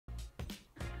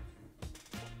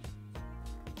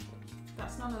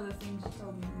That's none of the things you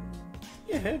told me.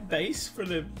 Yeah, base for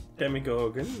the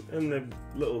Demogorgon and the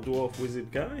little dwarf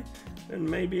wizard guy, and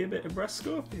maybe a bit of brass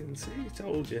scorpion. See,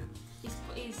 told you.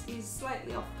 He's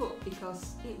slightly off put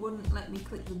because it wouldn't let me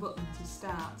click the button to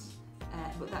start,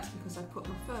 but that's because I put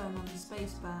my phone on the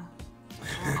spacebar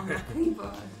on my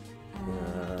keyboard,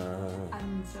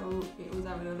 and so it was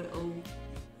having a little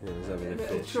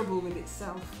trouble with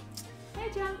itself. Hey,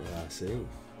 John. I see.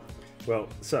 Well,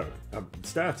 so I've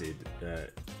started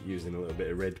using a little bit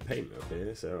of red paint up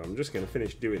here, so I'm just going to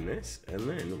finish doing this, and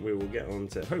then we will get on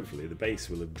to, hopefully the base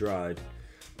will have dried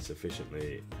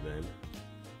sufficiently then,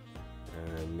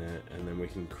 and then we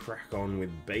can crack on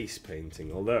with base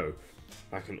painting, although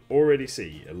I can already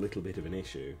see a little bit of an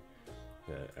issue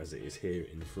as it is here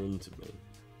in front of me.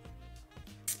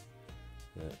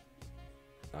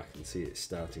 I can see it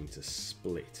starting to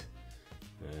split,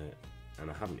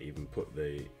 and I haven't even put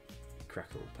the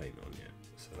crackle paint on yet,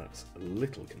 so that's a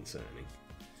little concerning,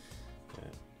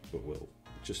 but we'll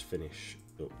just finish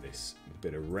up this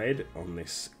bit of red on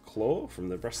this claw from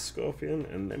the brass scorpion,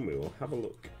 and then we will have a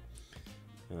look.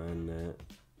 And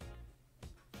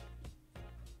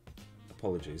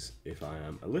apologies if I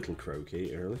am a little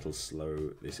croaky or a little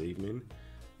slow this evening.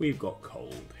 We've got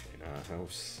cold in our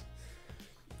house.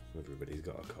 Everybody's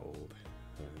got a cold,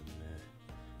 and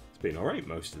it's been alright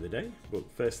most of the day, but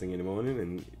first thing in the morning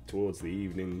and towards the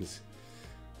evenings,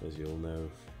 as you'll know,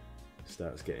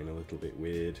 starts getting a little bit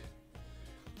weird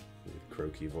with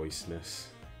croaky voiceness.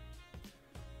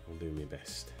 I'll do my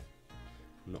best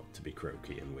not to be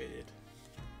croaky and weird.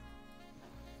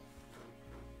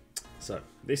 So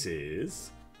this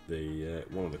is the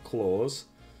one of the claws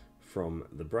from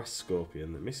the brass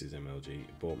scorpion that Mrs. MLG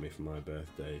bought me for my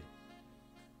birthday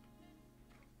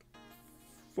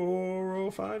 4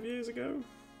 or 5 years ago.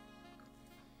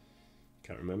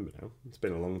 Can't remember now. It's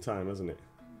been a long time, hasn't it?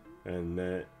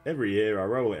 And every year I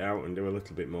roll it out and do a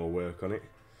little bit more work on it.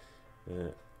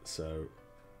 And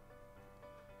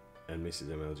Mrs.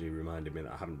 MLG reminded me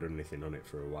that I haven't done anything on it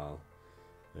for a while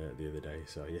the other day.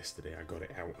 So yesterday I got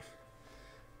it out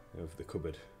of the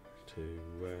cupboard to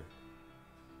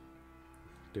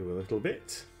do a little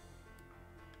bit.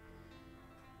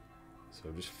 So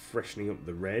I'm just freshening up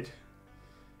the red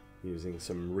using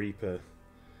some Reaper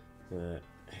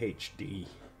HD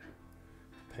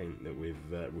paint that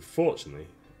we've fortunately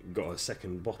got a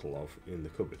second bottle of in the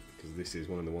cupboard, because this is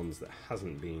one of the ones that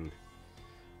hasn't been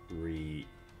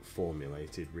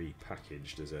reformulated,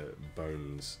 repackaged as a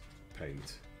Bones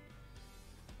paint,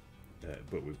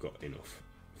 but we've got enough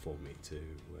for me to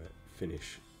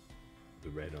finish the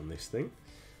red on this thing.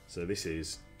 So this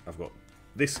is, I've got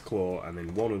this claw and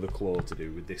then one other claw to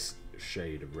do with this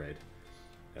shade of red,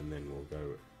 and then we'll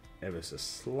go ever so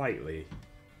slightly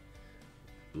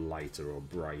lighter or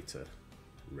brighter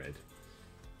red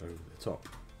over the top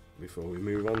before we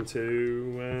move on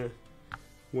to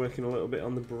working a little bit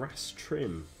on the brass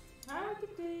trim. Hi,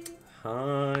 Kitty.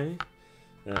 Hi.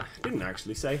 I didn't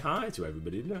actually say hi to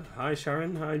everybody, did I? Hi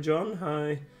Sharon, hi John,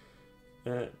 hi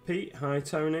Pete, hi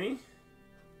Tony.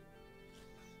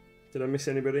 Did I miss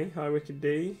anybody? Hi Wicked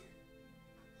D.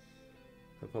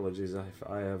 Apologies if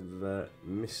I have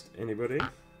missed anybody.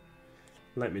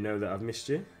 Let me know that I've missed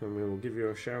you and we will give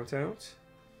you a shout out.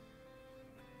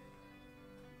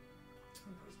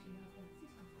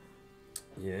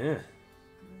 Yeah.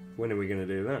 When are we going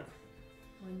to do that?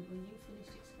 When you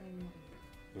finished explaining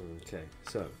what. Okay,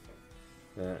 so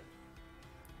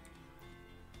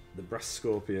the brass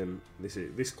scorpion,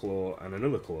 this claw and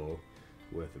another claw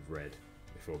worth of red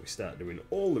before we start doing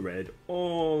all the red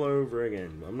all over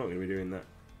again. I'm not going to be doing that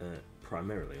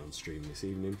primarily on stream this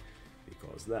evening,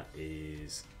 because that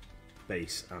is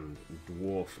base and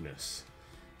dwarfness.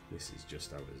 This is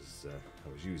just I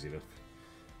was using up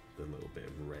the little bit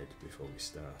of red before we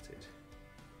started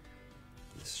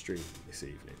the stream this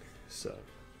evening. So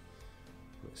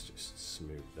let's just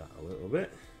smooth that a little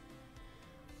bit,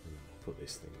 and then we'll put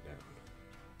this thing down.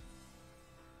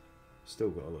 Still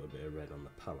got a little bit of red on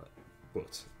the palette,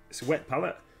 but it's a wet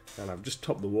palette, and I've just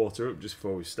topped the water up just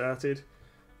before we started,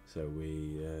 so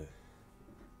we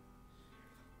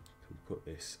can put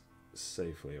this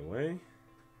safely away.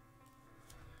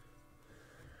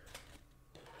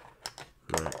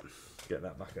 Right, get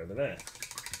that back over there.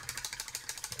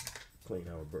 Clean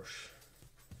our brush.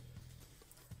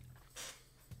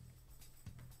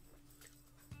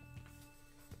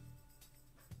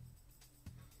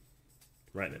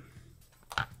 Right then.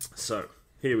 So,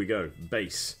 here we go.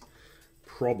 Base.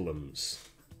 Problems.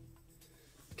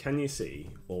 Can you see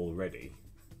already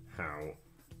how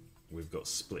we've got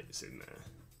splits in there?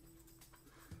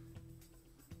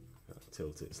 I'll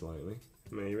tilt it slightly,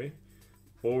 maybe.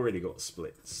 already got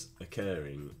splits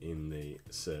occurring in the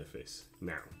surface.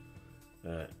 Now,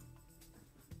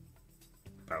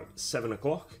 about 7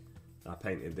 o'clock, I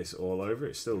painted this all over.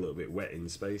 It's still a little bit wet in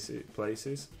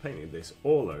places. Painted this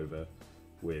all over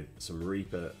with some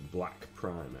Reaper black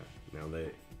primer. Now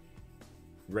the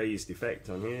raised effect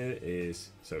on here is,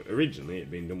 so originally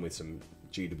it'd been done with some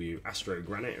GW Astro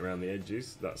Granite around the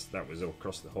edges. That was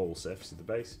across the whole surface of the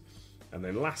base. And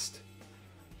then last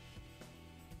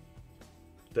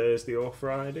Thursday or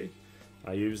Friday,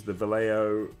 I used the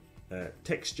Vallejo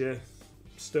texture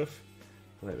stuff,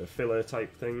 like the filler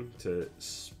type thing, to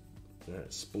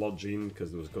splodge in,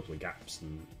 because there was a couple of gaps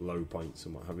and low points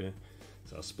and what have you.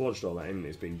 So I splodged all that in.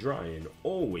 It's been drying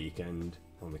all weekend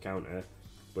on the counter,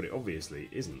 but it obviously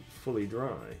isn't fully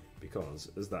dry, because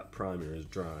as that primer has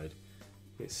dried,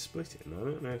 it's splitting. I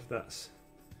don't know if that's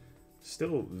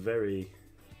still very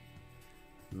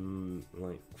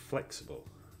like flexible.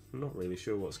 I'm not really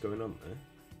sure what's going on there,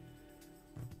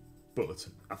 but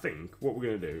I think what we're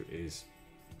going to do is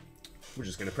we're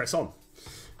just going to press on.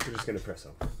 We're just going to press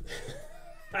on,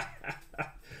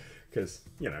 because,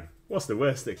 you know, what's the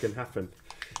worst that can happen?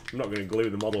 I'm not going to glue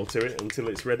the model to it until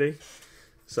it's ready.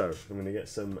 So I'm going to get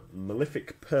some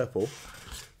Malefic Purple.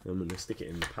 I'm going to stick it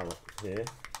in the palette here.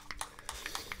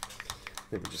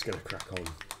 Then we're just going to crack on.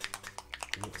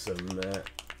 Get some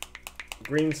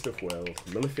Green Stuff World,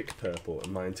 Malefic Purple,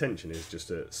 and my intention is just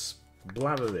to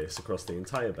blather this across the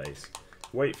entire base,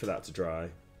 wait for that to dry,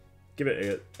 give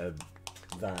it a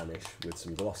varnish with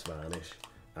some gloss varnish,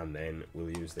 and then we'll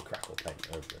use the crackle paint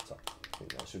over the top. I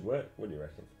think that should work. What do you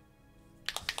reckon?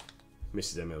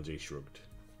 Mrs. MLG shrugged.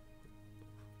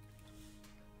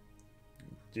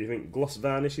 Do you think gloss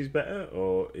varnish is better,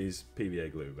 or is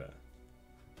PVA glue better?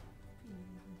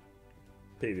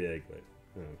 PVA glue.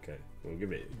 Okay, we'll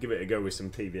give it a go with some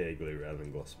PVA glue rather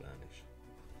than gloss varnish.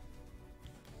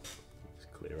 Let's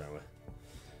clear our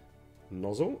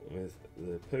nozzle with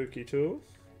the pokey tool.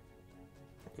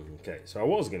 Okay, so I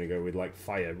was going to go with like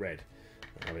fire red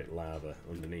and have it lava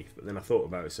underneath, but then I thought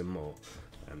about it some more,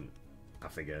 and I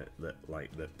figure that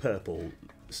like the purple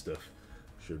stuff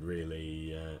should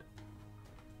really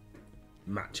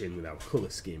match in with our colour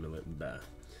scheme a little better.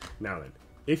 Now then,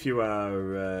 if you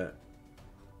are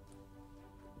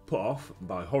put off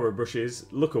by horror brushes,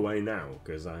 look away now,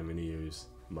 because I'm going to use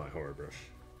my horror brush.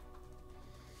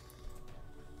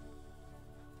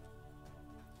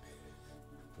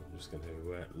 I'm just going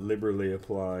to liberally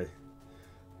apply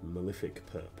Malefic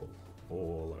Purple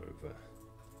all over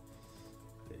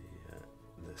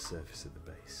the surface of the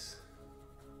base.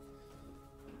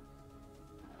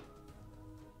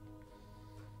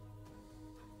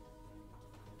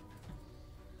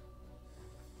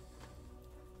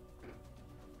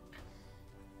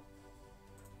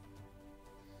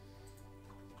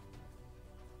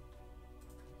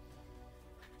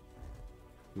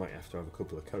 Might have to have a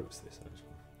couple of coats this actually,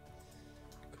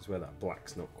 because where that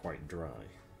black's not quite dry,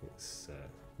 it's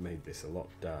made this a lot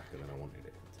darker than I wanted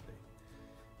it to be.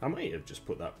 I might have just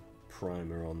put that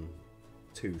primer on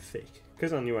too thick,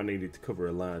 because I knew I needed to cover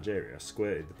a large area. I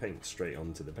squirted the paint straight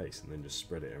onto the base and then just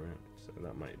spread it around, so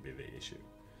that might be the issue.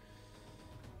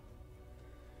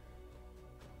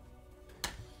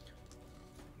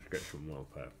 Let's get some more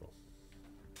purple.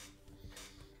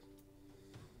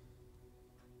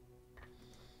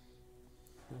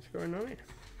 What's going on here?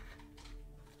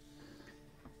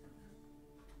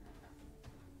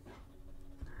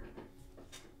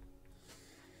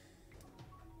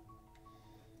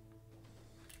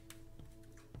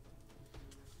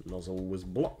 Nozzle was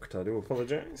blocked, I do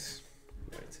apologise.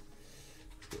 Right, let's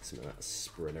get some of that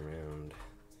spread around.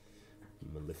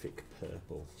 Malefic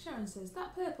Purple. Sharon says,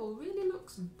 that purple really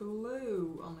looks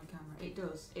blue on the camera. It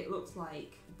does. It looks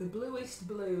like the bluest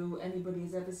blue anybody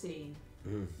has ever seen.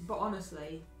 But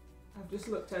honestly, I've just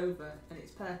looked over and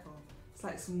it's purple. It's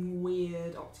like some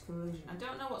weird optical illusion. I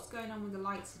don't know what's going on with the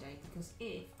lights today, because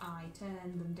if I turn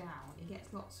them down, it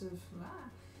gets lots of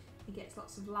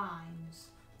lines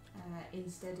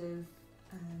instead of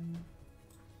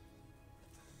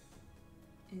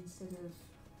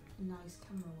nice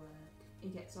camera work.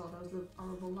 It gets all those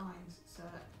horrible lines. So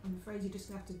I'm afraid you're just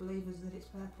gonna have to believe us that it's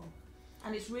purple,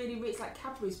 and it's really it's like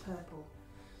Cadbury's purple.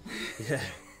 Yeah.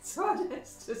 So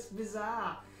it's just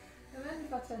bizarre. And then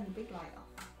if I turn the big light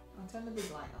off, I'll turn the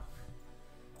big light off.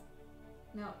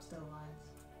 No, still lines.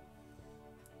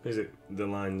 Is it the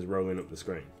lines rolling up the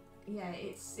screen? Yeah,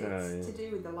 it's to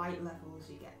do with the light levels.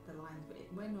 You get the lines, but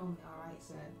we're normally alright.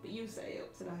 So, but you set it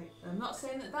up today. I'm not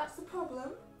saying that that's the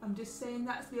problem. I'm just saying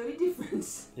that's the only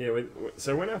difference. Yeah.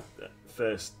 So when I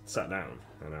first sat down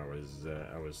and I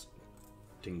was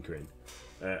tinkering,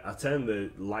 I turned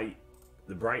the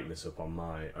brightness up on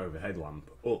my overhead lamp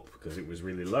up because it was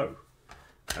really low,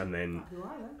 and then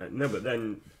no, but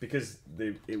then because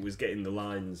it was getting the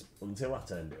lines until I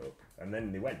turned it up, and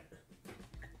then they went.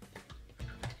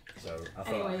 So I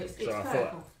thought, anyway,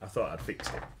 I thought I'd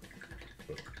fixed it,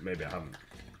 but maybe I haven't.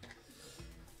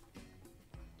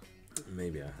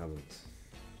 Maybe I haven't.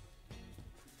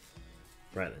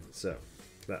 Right then, so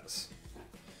that's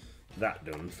that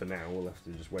done for now. We'll have to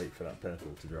just wait for that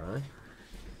purple to dry.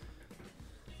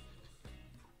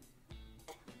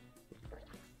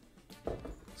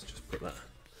 Let's just put that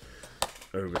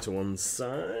over to one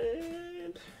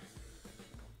side.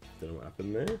 Don't know what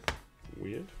happened there.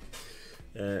 Weird.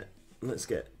 Let's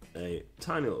get a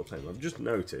tiny little flame. I've just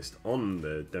noticed on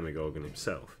the Demogorgon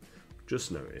himself,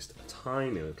 just noticed a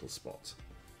tiny little spot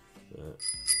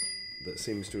that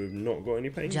seems to have not got any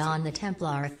paint. John the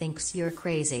Templar thinks you're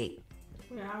crazy.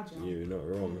 We are, John. You're not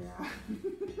wrong.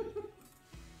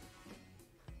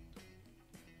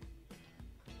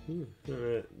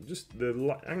 Just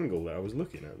the angle that I was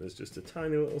looking at, there's just a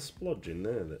tiny little splodge in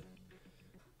there that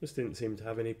just didn't seem to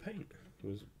have any paint. It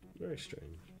was very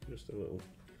strange. Just a little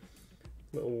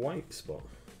white spot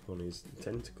on his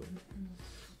tentacle.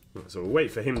 So we'll wait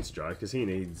for him to dry because he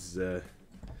needs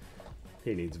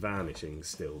varnishing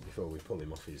still before we pull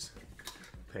him off his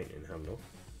painting handle.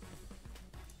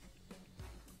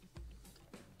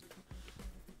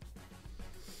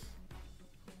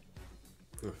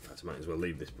 In fact, I might as well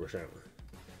leave this brush out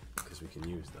because we can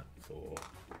use that for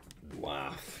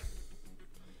dwarf.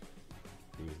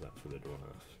 Use that for the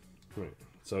dwarf. Right.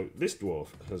 So this dwarf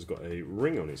has got a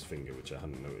ring on his finger, which I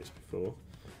hadn't noticed before.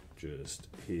 Just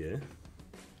here.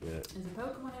 Yeah. There's a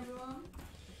Pokemon, everyone.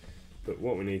 But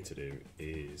what we need to do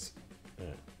is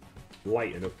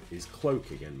lighten up his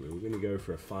cloak again. We were going to go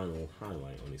for a final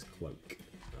highlight on his cloak,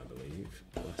 I believe,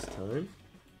 last time.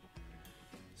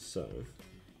 So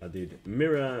I did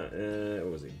mirror,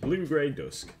 what was it? Blue Grey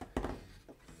Dusk.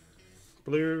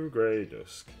 Blue Grey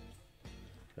Dusk.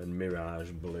 And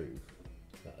Mirage Blue.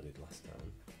 That I did last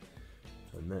time.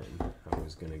 And then I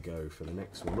was going to go for the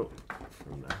next one up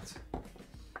from that.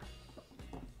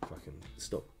 If I can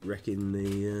stop wrecking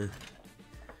the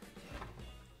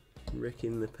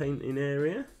painting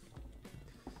area.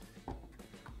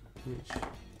 Which,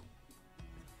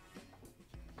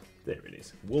 there it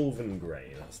is. Wolven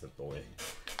Grey, that's the boy.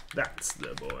 That's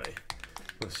the boy.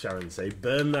 What's Sharon say?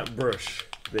 Burn that brush.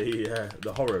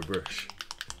 The horror brush.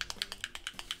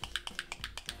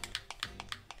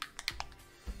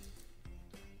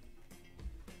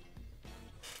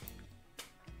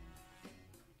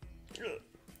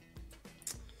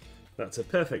 That's a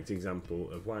perfect example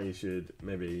of why you should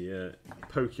maybe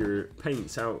poke your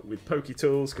paints out with pokey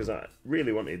tools, because I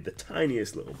really wanted the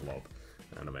tiniest little blob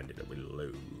and I've ended up with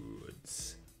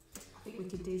loads. I think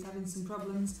Wicked D's having some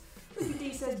problems. Wicked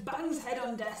D says, bangs head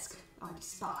on desk. I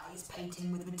despise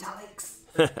painting with metallics.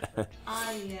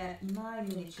 My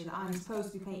miniature that I'm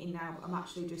supposed to be painting now, but I'm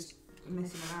actually just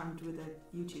messing around with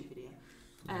a YouTube video,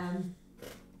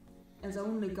 has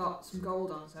only got some gold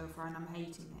on so far and I'm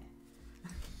hating it.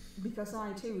 Because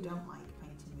I too don't like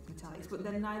painting with metallics, but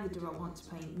then neither do I want to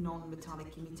paint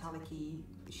metallic-y,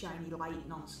 shiny light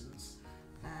nonsense.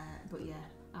 But yeah,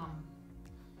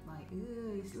 like,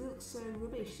 it looks so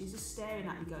rubbish. He's just staring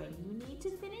at me going, you need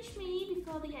to finish me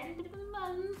before the end of the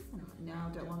month. I'm like, no, I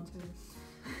don't want to.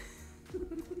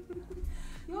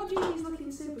 Your genie's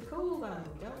looking super cool though,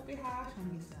 don't be harsh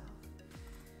on yourself.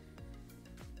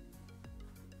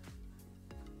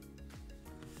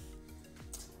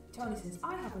 Tony says,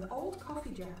 I have an old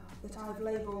coffee jar that I've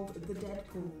labelled the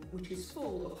Deadpool, which is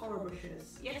full of horror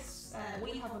brushes. Yes,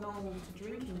 we have an old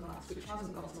drinking glass which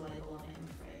hasn't got a label on it, I'm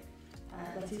afraid.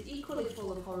 That is equally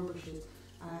full of horror brushes.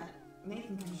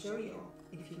 Nathan can show you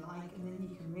if you like, and then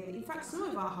you can really... In fact, some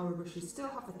of our horror brushes still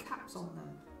have the caps on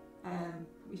them,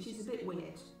 which is a bit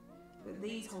weird. But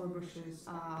these horror brushes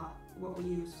are what we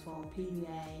use for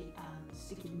PVA and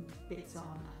sticking bits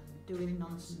on and doing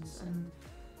nonsense, and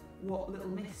what Little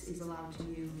Miss is allowed to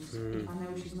use. I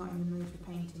know she's not in the mood for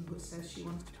painting, but says she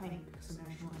wants to paint because I know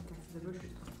she wants to get to the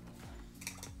brushes.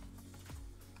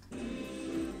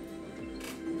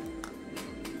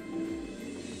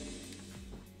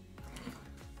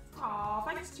 Aw,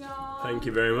 thanks, John. Thank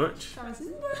you very much. Sharon says,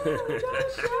 no, don't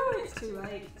show it. It's too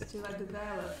late. It's too late to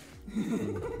there.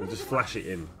 We'll just flash it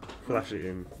in. Flash it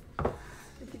in.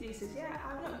 He says, yeah,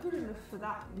 I'm not good enough for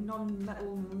that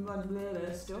non-metal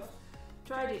stuff.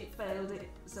 Tried it, failed it,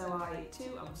 so I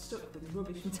too am stuck with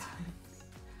rubbish metallics.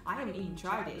 I haven't even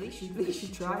tried it, at least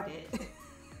you tried it.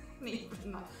 Me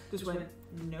just went,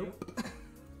 nope.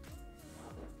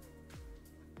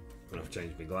 I've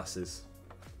changed my glasses.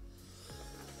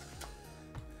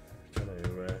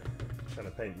 Trying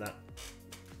to paint that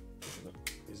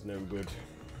is no good.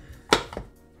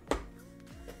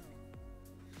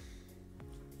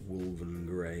 Woven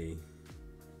grey.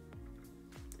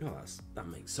 Oh, that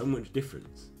makes so much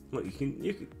difference. Look, you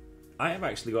can. I have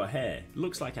actually got hair. It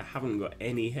looks like I haven't got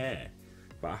any hair,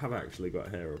 but I have actually got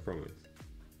hair. I promise.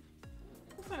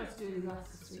 What's I have to do with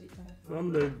glasses this week?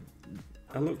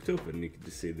 I looked up and you could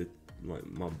just see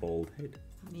my bald head.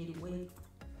 I need a wig.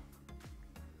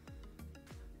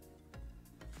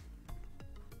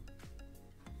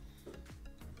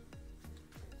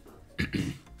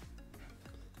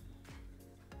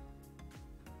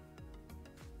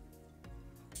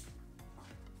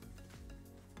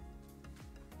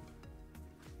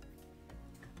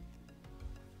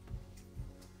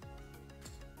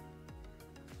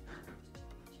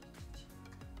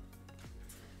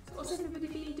 What's everybody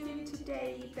been doing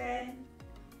today then?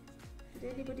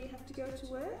 Did anybody have to go to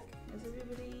work? Has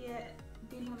everybody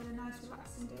been having a nice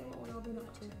relaxing day? What have you all been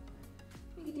up to?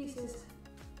 Miggity says,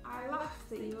 I laugh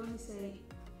that you only say,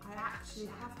 I actually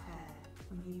have hair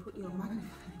when you put your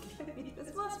magnifying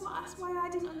glass. That's why I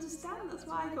didn't understand. That's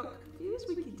why I got confused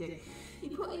with you. He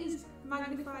put his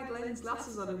magnified lens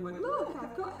glasses on and went, look,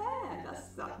 I've got hair.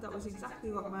 That was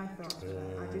exactly what my thought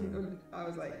was. I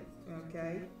was like,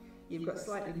 okay. You've got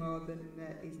slightly more than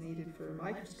is needed for a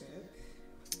microscope.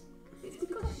 It's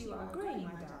because you are grey,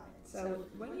 my darling. So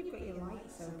when you've got your light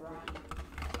so bright,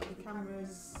 the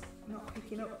camera's not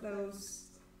picking up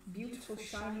those beautiful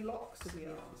shiny locks of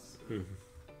yours.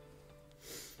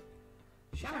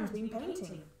 Shannon's been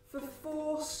painting for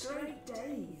 4 straight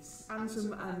days, and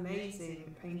some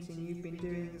amazing painting you've been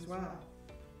doing as well.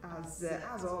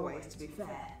 As always, to be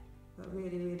fair, but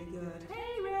really, really good.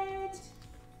 Hey, Red.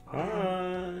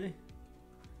 Hi!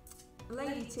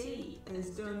 Lady T has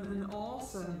done an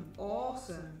awesome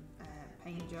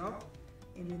paint job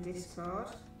in the Discord.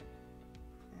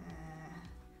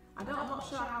 I'm not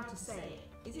sure how to say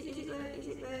it. Is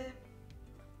it the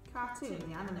cartoon,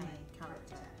 the anime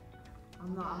character?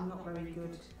 I'm not very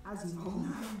good, as you all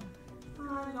know.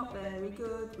 I'm not very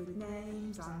good with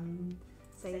names and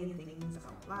saying things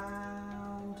out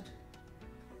loud.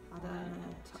 I don't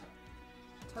know.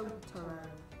 Totoro?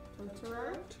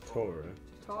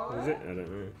 Is it? I don't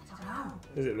know.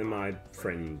 Is it the my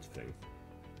friend thing?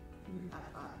 I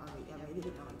really don't know what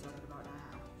you're talking about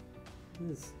now.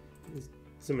 There's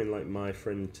something like My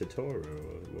Friend Totoro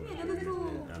or what? Yeah, the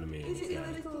little anime. Is it the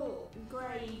little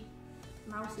grey,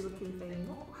 mousy looking thing?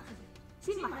 It's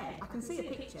in my head. I can see a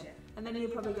picture, and then you'll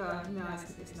probably go, no,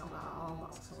 it's not that at all.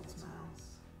 That's called Smells.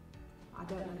 I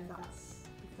don't know if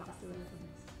that's the reference.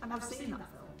 And I've seen that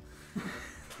film.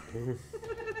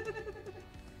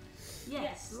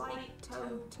 Yes, like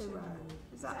Totoro.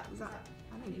 Is that?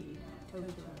 I know you know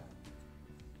Totoro.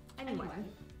 Anyway,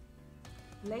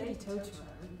 Lady Totoro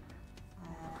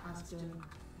has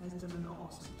done an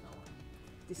awesome job,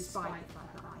 despite the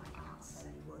fact that I can't say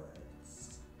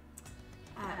words.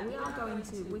 We are going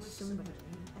to wish somebody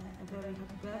a very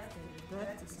happy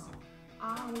birthday song.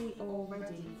 Are we all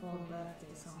ready for the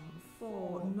birthday song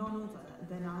for none other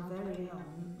than our very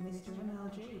own Mr.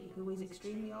 MLG, who is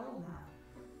extremely old now,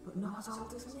 but not as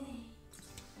old as me?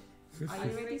 Are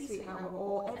you ready to see how we're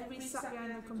all, every sat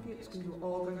behind the computer screen, we're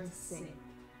all going to sing?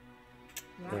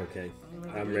 Yeah? Okay,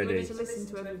 I'm ready. Ready to listen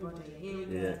to everybody. Here we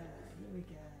go. Yeah. Here we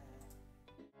go.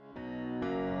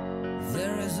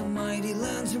 There is a mighty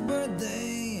Lancer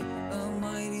birthday, a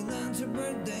mighty Lancer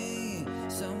birthday.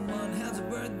 Someone has a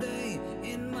birthday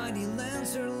in mighty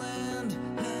Lancer land.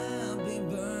 Happy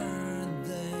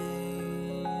birthday.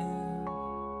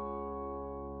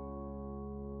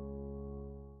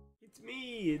 It's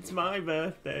me! It's my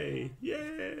birthday!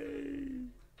 Yay!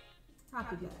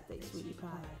 Happy birthday, sweetie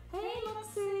pie. Hey,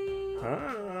 Moxie!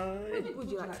 Hi! Would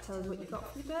you like to tell us what you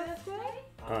got for your birthday?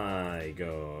 I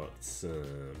got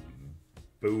some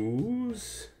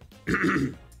booze.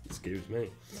 Excuse me.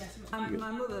 Yes,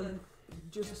 my mother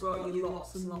just brought you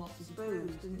lots and lots of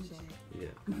booze, didn't she?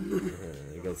 Yeah.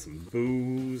 I got some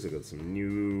booze. I got some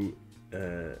new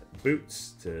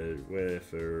boots to wear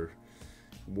for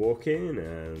walking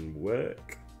and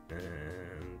work,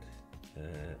 and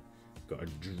got a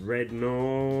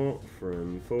dreadnought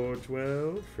from Forge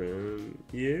World from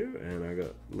you, and I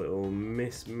got little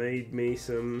Miss made me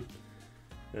some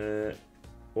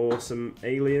awesome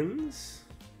aliens.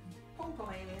 Pom-pom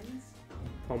aliens.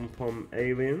 Pom-pom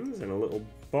aliens, and a little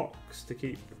box to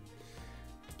keep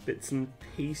bits and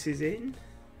pieces in.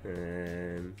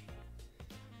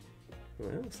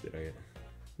 What else did I get?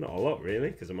 Not a lot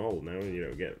really, because I'm old now and you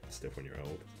don't get stuff when you're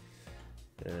old.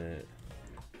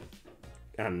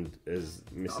 And as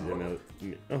Mrs. Got a ML,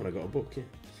 and I got a book, yeah.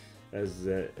 As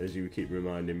you keep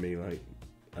reminding me, like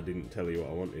I didn't tell you what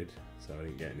I wanted, so I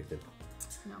didn't get anything.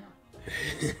 No.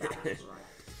 That's right.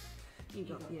 You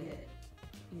got your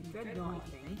dreadnought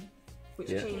thing,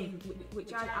 which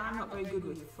I'm not very good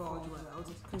with Forge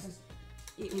World, because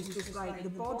it was just like the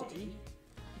body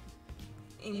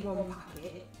in one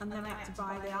packet, and then I had to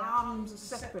buy the arms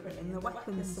separately and the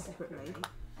weapons separately.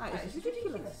 That is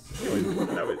ridiculous.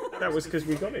 That was because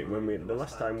we got it when the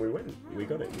last time we went. We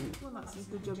got it. Well, that's a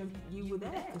good job you were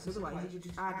there, because otherwise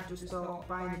I'd just thought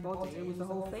buying the body was the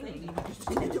whole thing, and you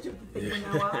just ended up with the thing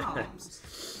with no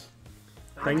arms.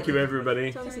 Thank you,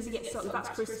 everybody. Tony says he gets socks. That's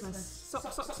Christmas.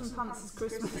 Socks and pants is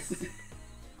Christmas.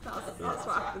 that's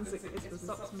what happens at Christmas.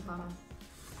 Socks and pants.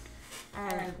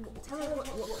 Tell us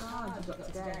what card you got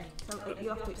today. You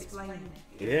have to explain it.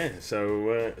 Yeah.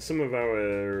 So some of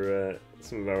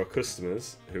our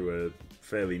customers who are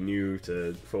fairly new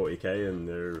to 40k, and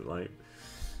they're like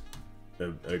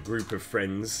a group of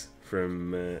friends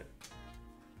from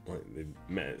like they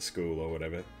met at school or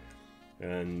whatever.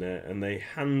 And they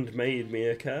handmade me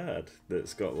a card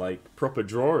that's got like proper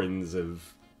drawings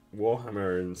of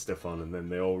Warhammer and stuff on, and then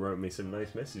they all wrote me some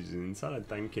nice messages inside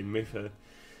thanking me for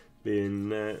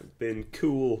being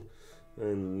cool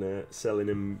and selling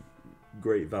them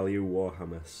great value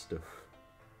Warhammer stuff.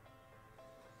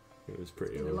 It was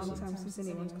pretty It's been awesome. a long time since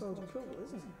anyone's called you cool,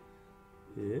 isn't it?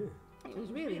 Yeah. It was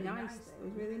really nice. It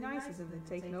was really nice of them. They'd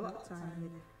taken a lot of time.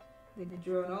 They'd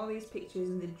drawn all these pictures,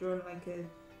 and they'd drawn like a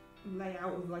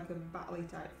layout of like a battle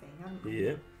type thing, hadn't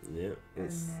they? Yeah,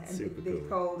 it's and super they cool.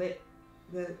 called it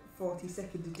the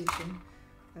 42nd edition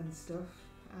and stuff,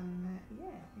 and yeah,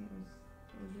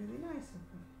 it was really nice of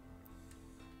them.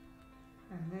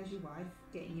 And there's your wife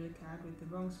getting you a card with the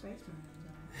wrong space marines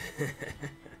on it.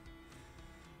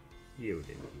 You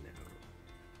didn't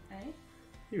know. Eh?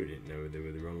 You didn't know they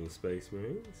were the wrong Space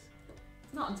Marines.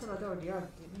 Not until I'd already had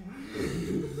it, didn't I?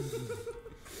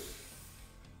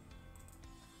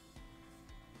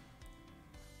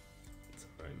 It's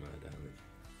alright, my darling.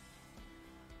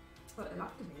 Well, it'll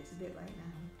have to be. It's a bit late now.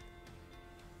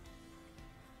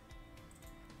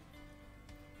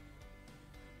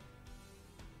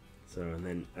 So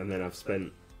and then I've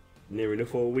spent near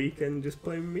enough all weekend just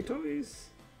playing with my toys.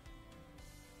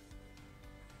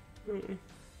 Don't we?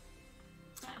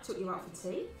 I took you out for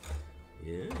tea.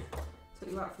 Yeah.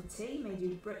 Took you out for tea, made you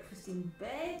breakfast in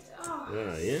bed.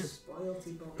 Oh, Yeah.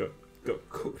 spoilty boy. Got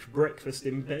cooked breakfast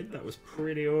in bed. That was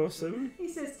pretty awesome. He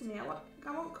says to me, I want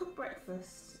cooked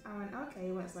breakfast. I went, okay.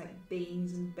 He wants like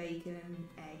beans and bacon and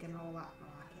egg and all that.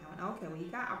 I went, okay, well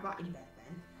you can't have that in bed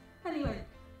then. And he went,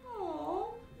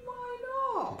 oh, why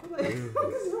not? Like,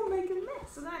 because it'll make a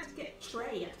mess. And I had to get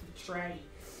tray after tray.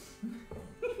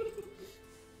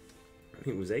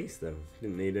 It was ace though.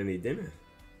 Didn't need any dinner.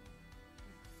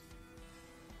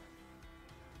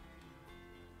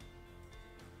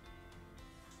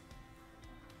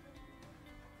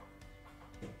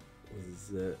 It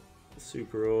was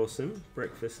super awesome.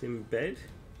 Breakfast in bed.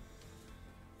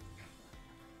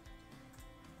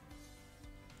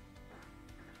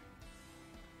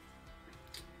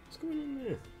 What's going on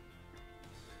there?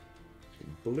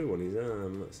 Blue on his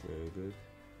arm. That's no good.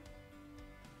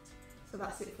 So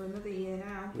that's it for another year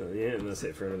now. No, yeah, and that's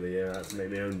it for another year. I had to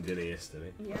make my own dinner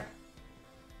yesterday. Yeah.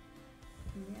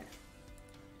 Yeah.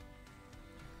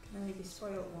 Can only be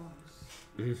spoilt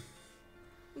ones.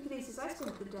 Look at this, as I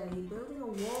spent the day building a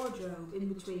wardrobe in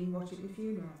between watching the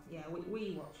funeral. Yeah,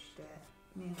 we watched,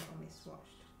 me and Thomas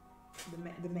watched the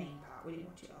main part, we didn't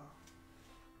watch it all.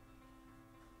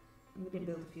 And we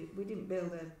didn't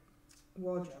build a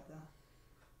wardrobe though.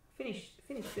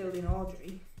 Finished building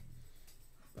Audrey,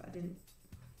 but I didn't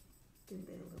build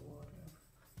a wardrobe.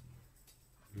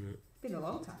 It's been a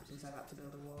long time since I've had to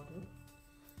build a wardrobe.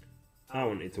 I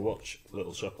wanted to watch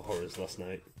Little Shop of Horrors last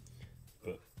night,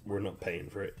 but we're not paying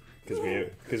for it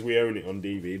because we own it on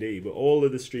DVD. But all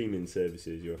of the streaming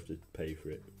services, you have to pay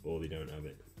for it, or they don't have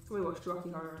it. So we watched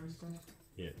Rocky Horror instead.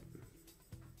 Yeah.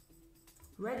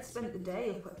 Red spent the day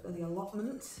up at the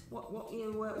allotment. What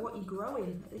you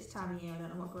growing at this time of year? I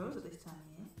don't know what grows at this time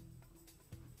of year.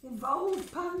 Evolved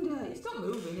panda. It's not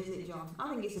moving, is it, John? I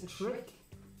think it's a trick.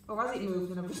 Or has it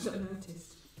moved and I've just not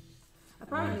noticed?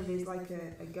 Apparently there's like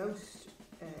a ghost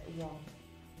one,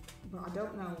 but I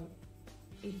don't know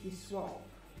if you swap.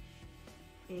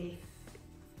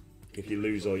 If you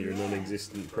lose all your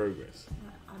non-existent progress.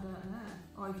 I don't know.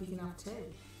 Or if you can have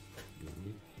two.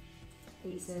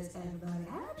 It says, everybody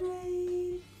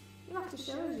hydrate. You'll have to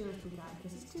show us your little guy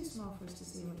because it's too small for us to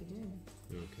see what you're doing.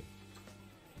 Okay.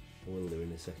 I will do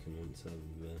in a second once I've...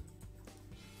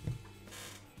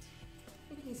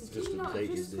 You Just Do you not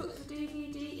update just his put the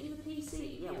DVD in the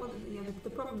PC? Yeah, well, the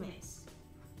problem is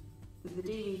that the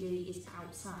DVD is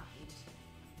outside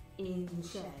in the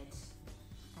shed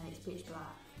and it's pitch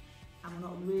black, and we're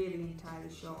not really entirely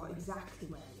sure exactly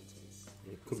where it is.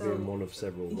 It could be in one of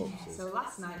several boxes. Yeah, so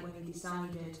last night when he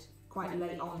decided quite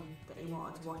late on that he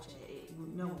wanted to watch it,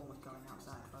 no one was going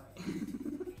outside for it.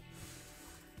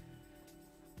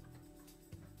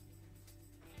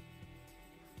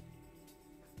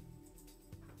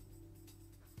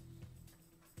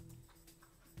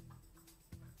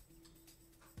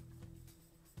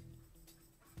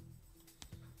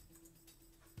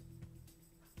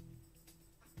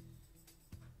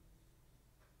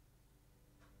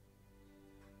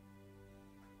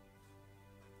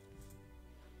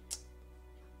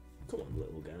 Come on,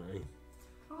 little guy.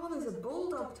 Oh, there's a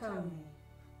bulldog, Tony.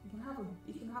 You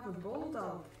can have a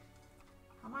bulldog.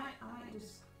 I might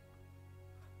just.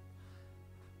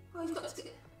 Oh, he's got to.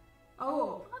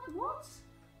 Oh, what?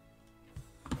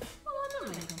 Well, that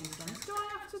doesn't make any sense. Do I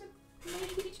have to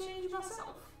make it change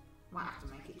myself? Might have to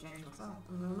make it change myself.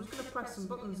 I'm just going to press some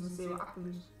buttons and see what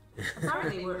happens.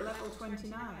 Apparently, we're at level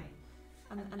 29.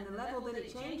 And the level that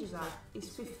it changes at is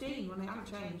 15 when it hasn't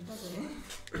changed, has it?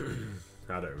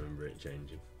 I don't remember it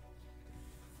changing.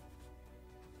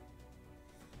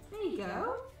 There you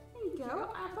go. There you go.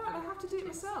 I apparently have to do it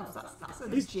myself. That's a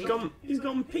He's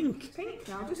gone pink. pink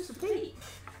now, just for Pete.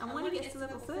 And when he gets to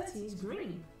level 30, he's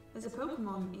green. There's a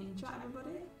Pokemon in chat,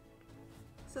 everybody.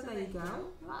 So there you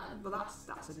go. But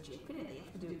that's a jip, isn't it? You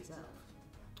have to do it yourself.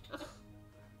 Ugh.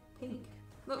 Pink.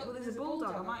 Look, well, there's a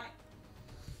bulldog.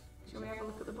 Shall we have a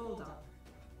look at the bulldog?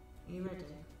 Are you ready?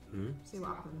 See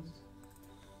what happens.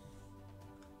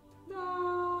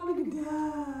 No, look at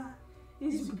that.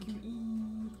 It's super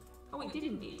cute. Oh, it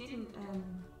didn't.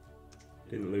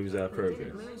 Didn't lose our progress.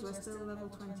 Didn't lose. We're still level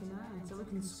 29, so we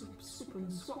can swap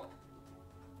and swap.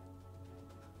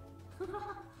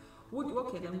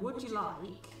 Okay then, would you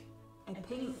like a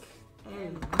pink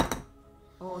alien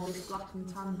or this black and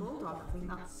tan bulldog? I think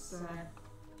that's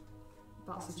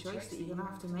a choice that you're gonna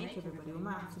have to make, everybody. We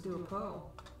might have to do a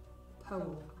poll.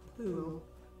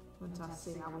 Won't I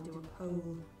see how we do a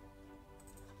poll?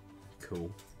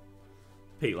 Cool.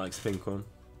 Pete likes the pink one.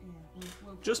 Yeah,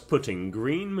 we'll Just putting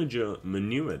green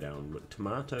manure down, but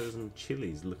tomatoes and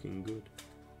chilies looking good.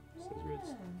 Says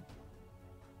Riz.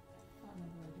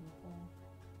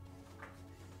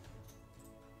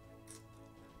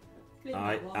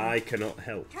 I cannot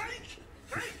help.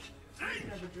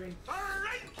 have a drink.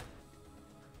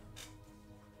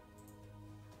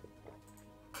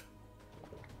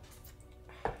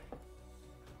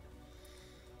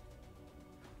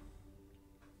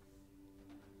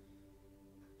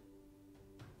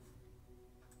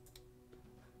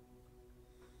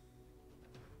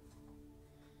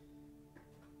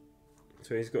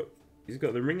 So he's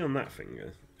got the ring on that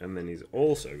finger, and then he's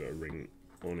also got a ring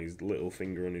on his little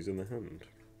finger on his other hand.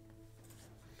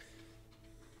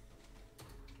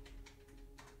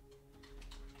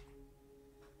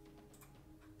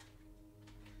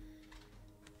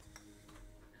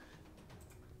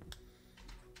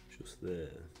 Just there.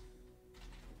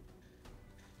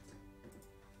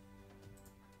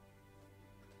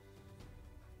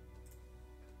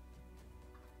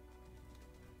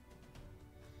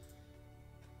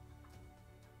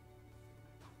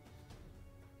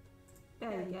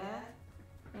 There you go.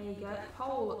 There you go.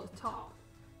 Poll at the top,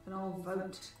 and I'll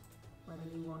vote whether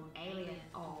you want alien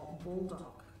or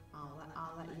bulldog.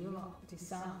 I'll let you lot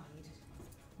decide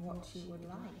what you would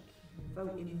like.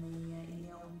 Vote in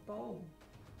the old poll.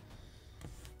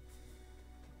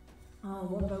 Oh,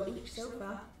 one vote each so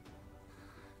far.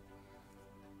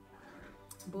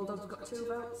 Bulldog's got 2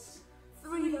 votes.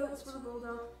 3 votes for the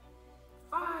bulldog.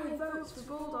 5 votes for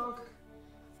bulldog.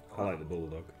 I like the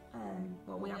bulldog.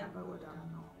 Well, we haven't voted on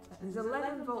them. There's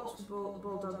 11 votes for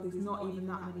bulldog. There's not even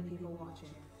that many people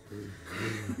watching.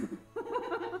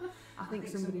 I think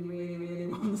somebody really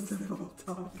wants the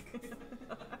bulldog.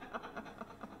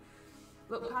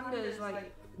 Look, Panda's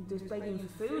like just begging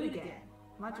for food again.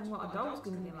 Imagine what a dog's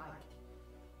going to be like.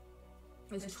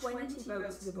 There's 20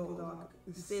 votes for the bulldog.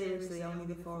 There's seriously only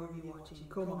the 4 of you watching.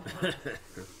 Come on.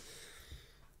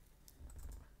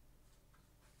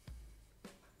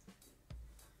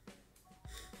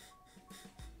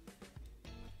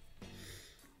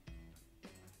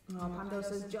 Oh, Pando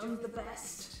says John's the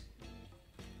best.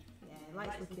 Yeah, he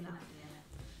likes looking after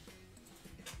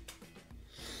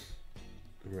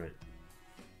you. Right.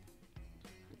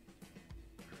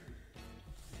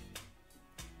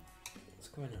 What's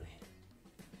going on here?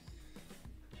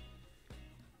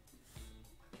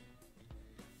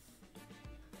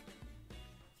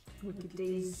 Wicked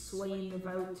D's swaying the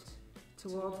vote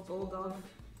towards Bulldog.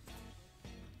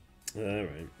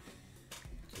 Alright.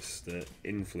 Just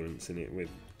influencing it with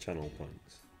channel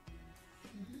points.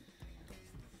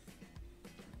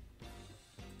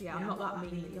 Yeah, I'm not that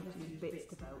mean that you have to use bits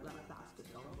to vote. That's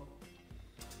just horrible.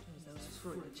 Use those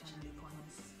free channel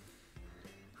points.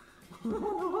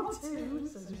 2,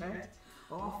 says Red.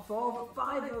 4,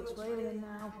 5 votes for Alien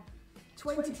now.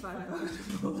 25 votes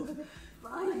for Bulldog.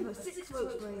 6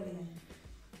 votes for Alien.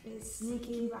 It's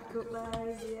sneaking back up there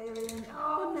as the Alien.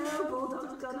 Oh no,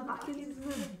 Bulldog's gone back into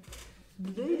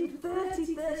the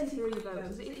 33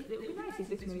 votes. It would be nice if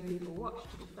this many people watched,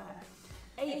 to be fair.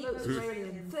 8 votes for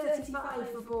Alien, 35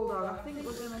 for Bulldog. I think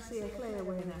we're going to see a clear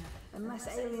winner, unless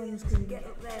aliens can get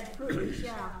up there pretty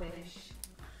sharpish.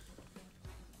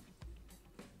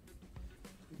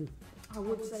 I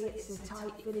would say it's a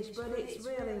tight finish, but it's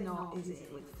really not, is it?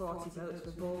 With 40 votes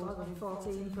for Bulldog and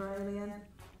 14 for Alien.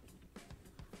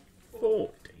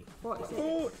 40. 46.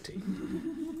 40.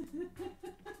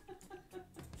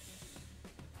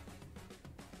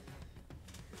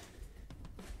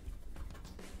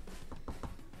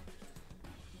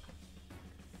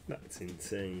 That's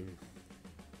insane.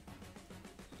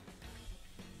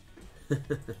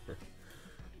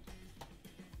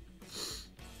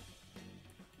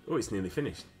 Oh, it's nearly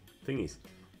finished. Thing is,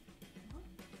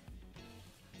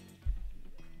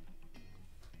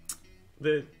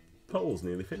 the poll's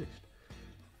nearly finished.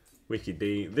 Wicked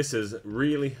D, this has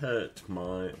really hurt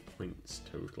my points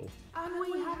total. And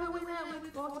we have a winner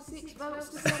with 46 votes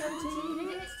to 17.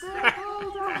 It's the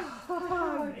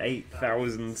Bulldog.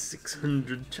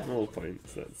 8,600 channel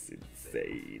points. That's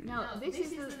insane. Now this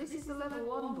is the level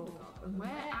 1 Bulldog, and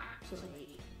we're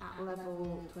actually at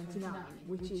level 29,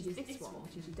 which is this one,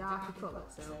 which is a darker colour.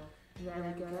 So there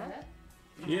we go.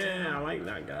 Yeah, I like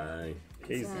that guy.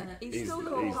 He's still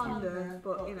called Panda,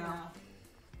 but you know,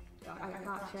 I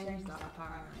can't change that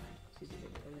apparently. Which is a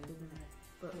bit weird, isn't it?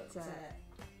 But there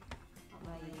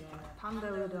you go. Panda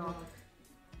the dog.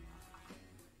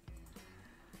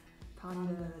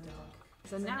 Panda the dog.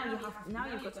 So now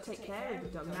you've got to take care of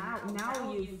the dog.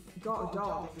 Now you've got a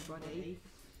dog, everybody.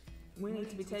 We need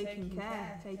to be taking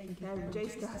care of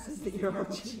J-Star says that you're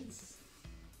origins.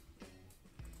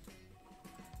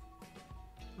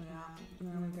 Yeah,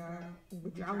 there we go. We'll be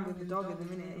drowning the dog in a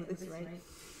minute at this rate.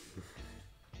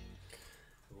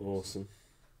 Awesome.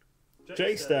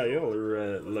 J-Star,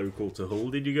 you're local to Hull.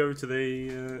 Did you go to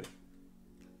the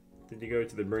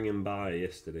Bring and Buy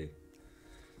yesterday?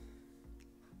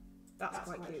 That's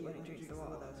quite cute when it drinks the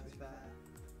water though, to be fair.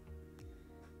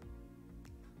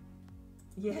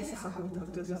 Yes, our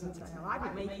bulldog does have a tail. I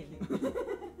didn't make him.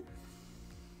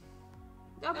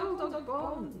 Our bulldog's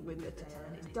born with the tail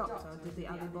and it's docked, or does it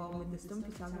have a born with the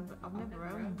stumpy tail? I've never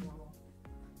owned one.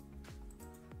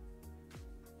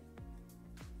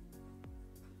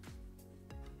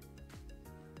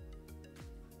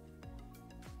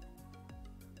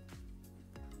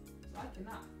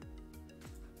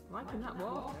 Liking that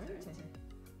water, isn't it?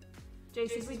 Jay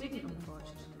says we didn't,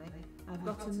 unfortunately. I've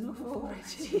got enough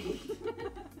already.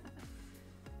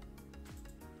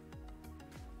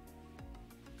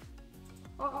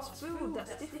 Oh, it's food,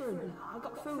 that's different. I've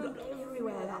got food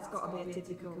everywhere. That's got to be a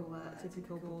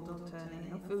typical bulldog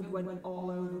turning. Food went all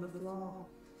over the floor.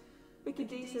 Wicked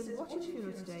D says, watching the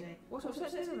funeral today. What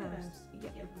upsets me the most? You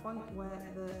get the point where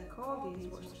the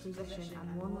corgis watch the procession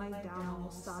and one laid down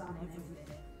all sad and everything.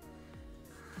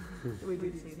 We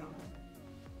did see that one.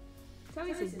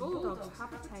 Terry says bulldogs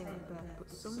have a tail at birth, but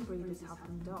some breeders have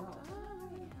them docked. Oh,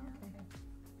 yeah, okay.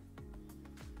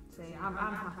 See, I'm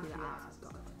happy that ours has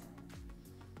got a tail.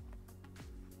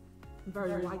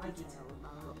 Very likely tail with my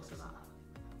looks of that.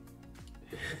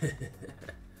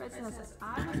 Fred says, I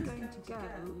was going to go,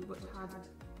 but had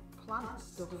plant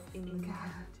stuff in the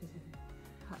garden.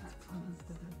 Had plant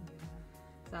stuff in the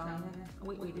garden. So,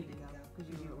 yeah, we didn't go,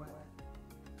 because you were away.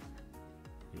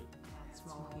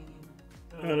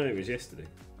 Oh no, it was yesterday.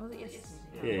 Was it yesterday?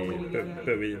 Yeah,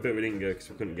 but we didn't go because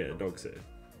we couldn't get a dog sitter.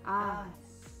 Ah,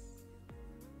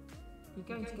 you're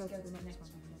going to go to the next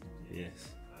one. Yes,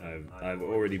 I've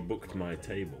already booked my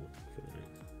table for the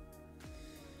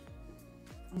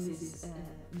next. This is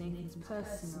Nathan's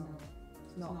personal.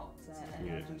 It's not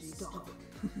stock.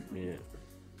 Yeah,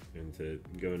 going to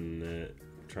go and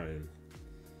try and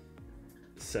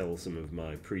sell some of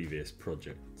my previous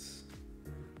projects.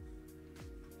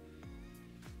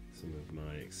 Some of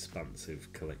my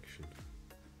expansive collection.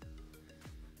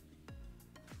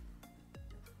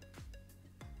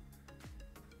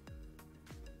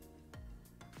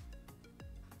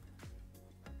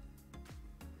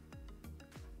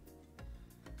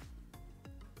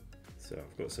 So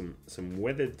I've got some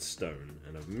weathered stone,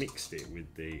 and I've mixed it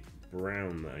with the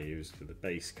brown that I used for the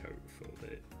base coat for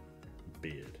the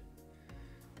beard.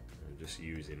 I'm just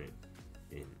using it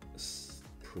in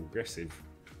progressive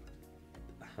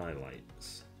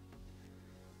highlights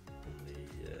on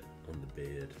the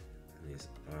beard and his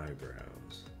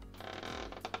eyebrows.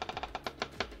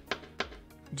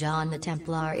 John the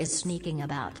Templar is sneaking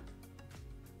about.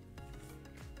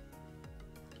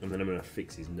 And then I'm going to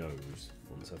fix his nose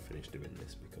once I've finished doing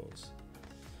this, because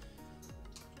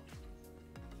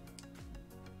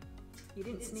You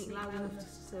didn't sneak loud enough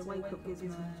to wake up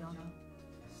Gizmo, John.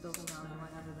 Still around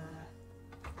right over there.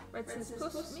 Red says,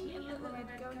 Puss, me and Little Red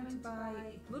going to buy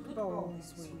Blood Bowl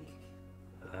this week.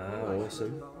 ah,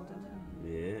 awesome.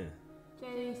 Yeah.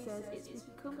 Jay says, it's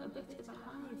become a bit of a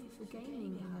hive for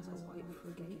gaming as a white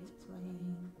frigate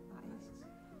playing.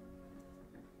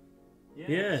 That is.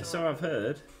 Yeah, so I've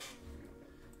heard.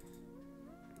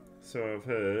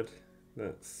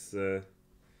 That's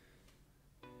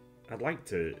I'd like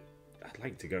to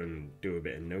go and do a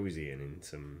bit of nosying in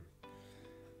some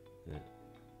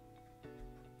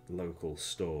local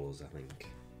stores, I think,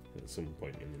 at some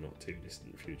point in the not too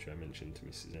distant future. I mentioned to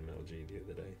Mrs. MLG the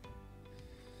other day.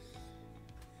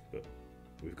 But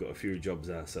we've got a few jobs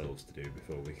ourselves to do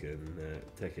before we can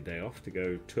take a day off to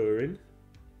go touring.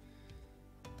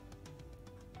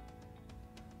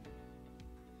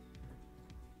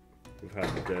 We've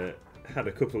had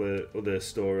a couple of other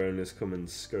store owners come and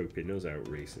scoping us out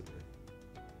recently.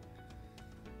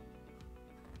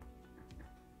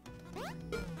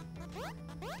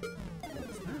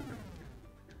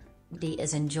 D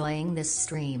is enjoying this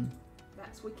stream.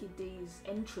 That's Wicked D's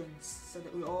entrance, so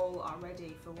that we all are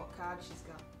ready for what card she's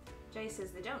got. Jay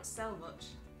says they don't sell much.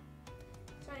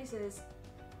 Tony says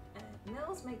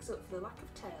Nils makes up for the lack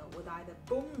of tail with either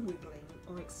bum wiggling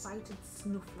or excited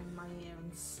snuffling my ear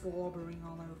and slobbering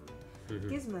all over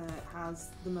me. Gizmo has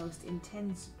the most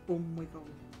intense bum wiggle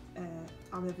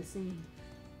I've ever seen.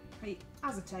 He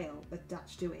has a tail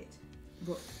attached to it,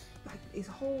 but like his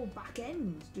whole back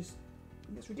end just,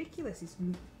 it's ridiculous. His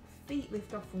feet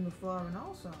lift off from the floor and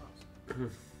all sorts.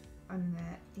 And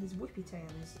his whippy tail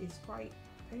is quite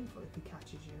painful if he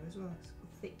catches you as well. It's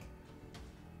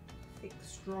thick,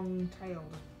 strong tail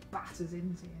that batters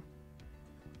into you.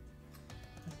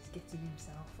 As he's getting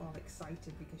himself all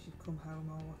excited because you've come home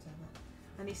or whatever.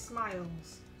 And he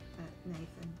smiles at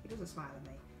Nathan. He doesn't smile at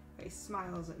me, but he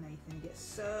smiles at Nathan. He gets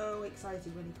so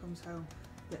excited when he comes home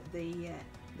that the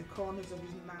corners of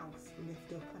his mouth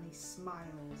lift up and he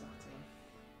smiles at him.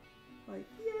 Like,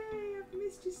 yay, I've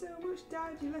missed you so much,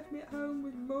 Dad. You left me at home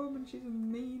with Mum and she's a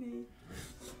meanie.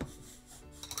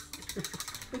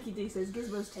 Ricky D says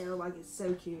Gizmo's tail wag is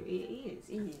so cute. He is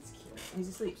cute. He's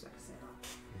asleep, so I can say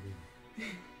that.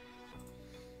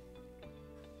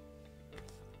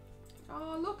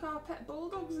 Oh, look, our pet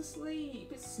bulldog's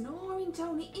asleep. It's snoring,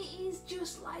 Tony. It is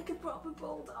just like a proper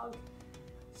bulldog.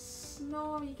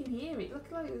 Snoring, you can hear it. Look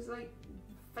like it's like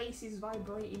faces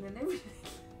vibrating and everything.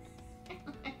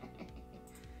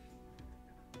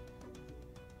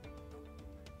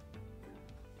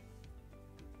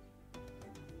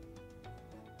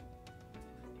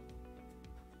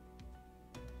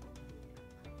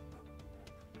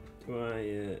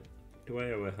 Do I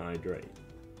overhydrate?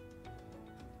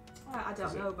 I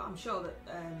don't know, but I'm sure that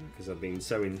Because I've been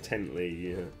so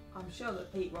intently. I'm sure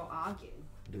that Pete won't argue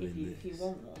if you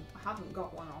want one. I haven't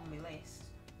got one on my list.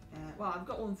 Well, I've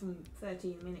got one from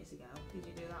 13 minutes ago. Did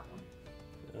you do that one?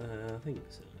 I think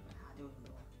so. I do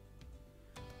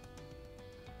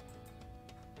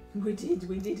another one.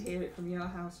 We did hear it from your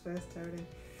house first, Tony.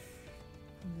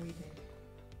 We did.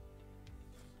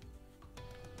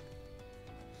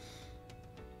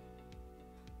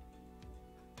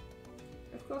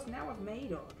 Of course, now I've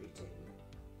made Audrey too.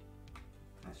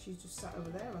 She's just sat over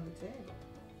there on the table.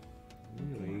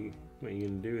 What are you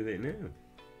going to do with it now?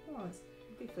 Well, it's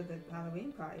be for the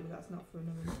Halloween party, but that's not for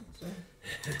another month, so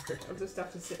I'll just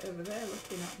have to sit over there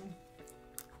looking at me.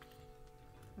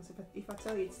 As if I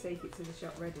tell you to take it to the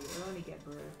shop ready, it'll only get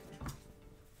broken.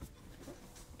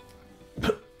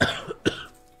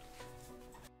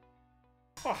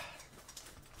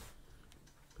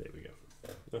 There we go.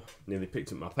 Oh, nearly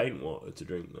picked up my paint water to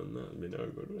drink, then that would be no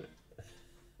good, would it?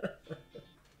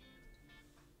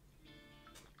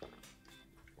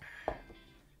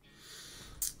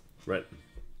 Right,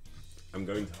 I'm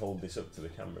going to hold this up to the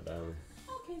camera, darling.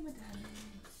 Okay, my darling.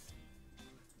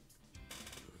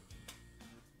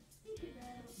 Keep it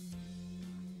there.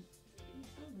 You're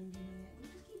still moving it.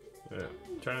 Just keep it there.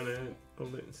 Trying to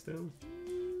hold it still.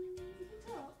 You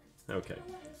can talk. Okay,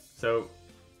 so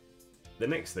the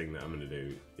next thing that I'm going to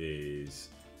do is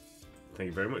Thank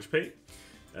you very much, Pete.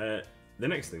 The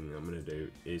next thing I'm going to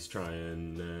do is try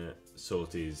and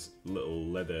sort his little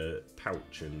leather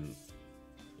pouch and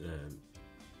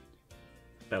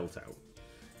belt out,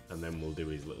 and then we'll do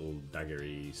his little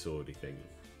daggery swordy thing.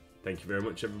 Thank you very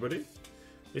much, everybody.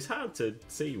 It's hard to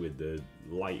see with the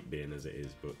light being as it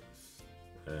is, but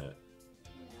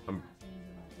I'm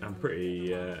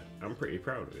pretty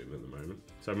proud of him at the moment.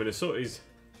 So I'm going to sort his.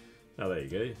 Oh, there you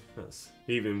go. That's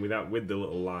even with the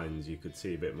little lines, you could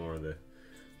see a bit more of the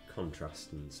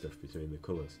contrast and stuff between the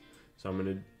colours. So I'm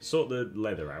going to sort the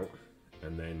leather out,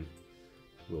 and then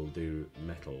we'll do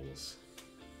metals.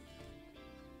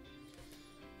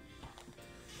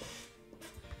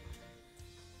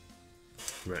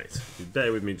 Right,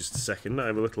 bear with me just a second. I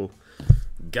have a little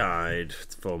guide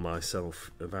for myself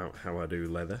about how I do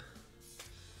leather.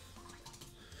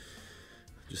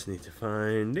 Just need to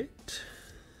find it.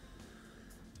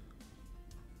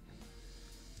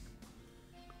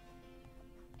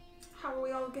 How are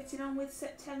we all getting on with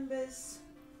September's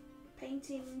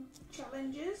painting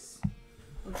challenges?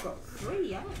 We've got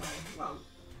 3, haven't we? Well,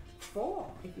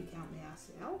 4 if you count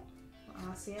the RCL.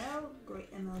 RCL,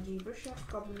 Great MLG Brush Off,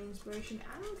 Goblin Inspiration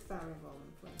and Tharaval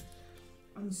and Flame.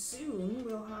 And soon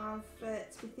we'll have to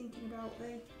be thinking about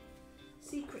the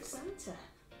Secret Santa.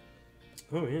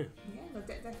 Oh yeah. Yeah, they'll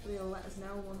definitely will let us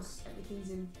know once everything's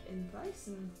in place,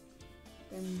 and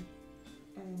then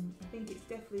I think it's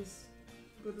Definitely's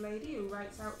good lady who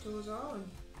writes out to us all, and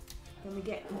then we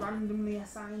get randomly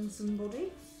assigned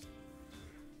somebody.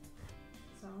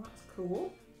 So that's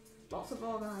cool. Lots of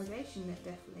organisation that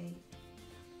Definitely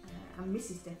and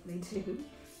Mrs. Definitely do.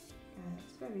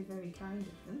 It's very, very kind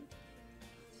of them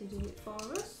to do it for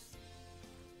us.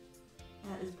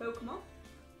 There's Pokemon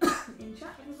in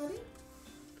chat, everybody.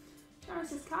 Sharon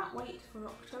says, can't wait for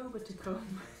October to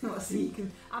come. So you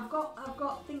can. I've got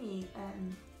thingy,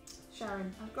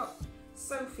 Sharon. I've got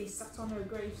Sophie sat on her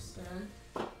gravestone.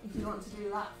 If you want to do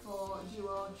that for duo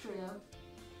or trio,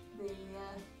 the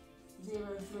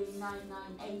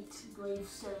 03998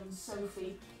 gravestone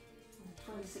Sophie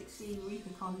 2016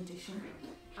 Reaper edition.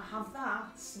 I have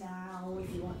that now. If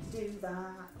you want to do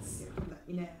that, let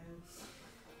me know.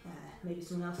 Maybe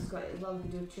someone else has got it as well. We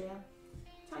can do a trio.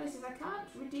 Tiny says, I can't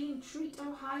redeem Treat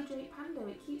or Hydrate Panda.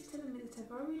 It keeps telling me that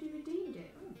I've already redeemed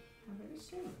it. Oh, how very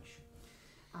strange.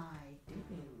 I didn't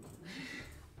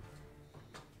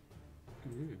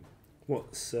know.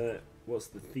 What's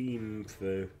the theme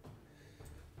for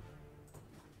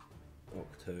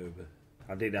October?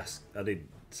 I did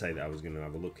say that I was going to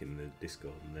have a look in the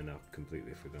Discord, and then I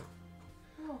completely forgot.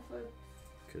 Oh,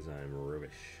 because I'm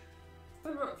rubbish.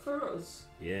 For us?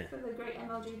 Yeah. For the Great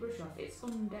MLG Brush Off, it's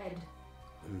Undead.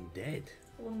 Undead?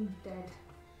 Undead.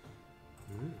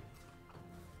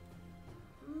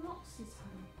 What's his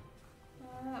time?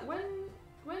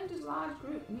 When does large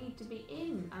group need to be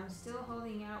in? I'm still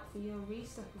holding out for your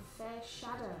restock of Fair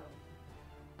Shadow.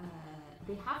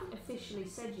 They haven't officially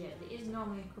said yet. It is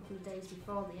normally a couple of days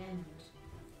before the end,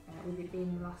 with it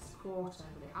being the last quarter,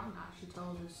 but they haven't actually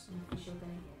told us an official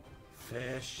date yet.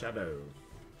 Fair Shadow.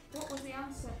 What was the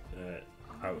answer?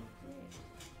 Out.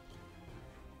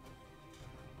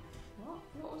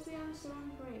 What was the answer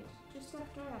on Grid? Just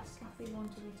after I asked, Kathy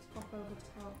wanted me to pop over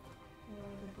to help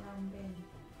the brown bin.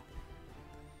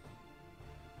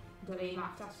 Don't even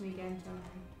have to ask me again,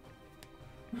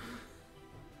 Tony.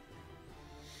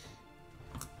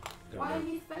 Why have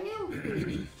you failed?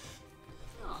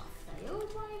 Not failed.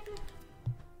 Why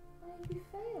have you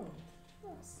failed?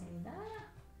 Don't say that.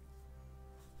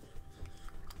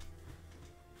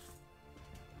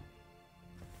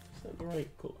 Is that the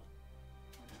right colour?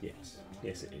 Yes.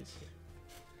 Yes, it is.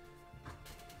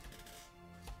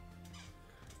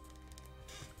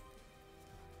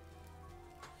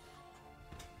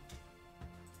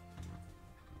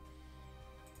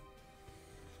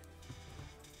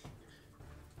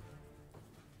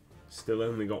 Still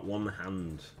only got one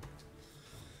hand.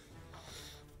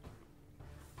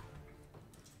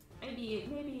 Maybe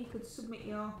you could submit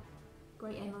your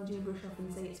Great MLG Brush Off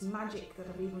and say it's magic that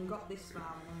I've even got this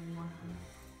far with only one hand.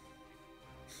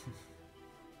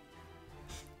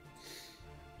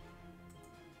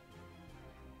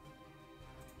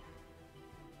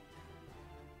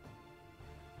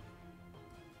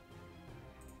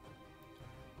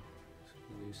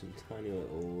 Do some tiny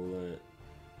little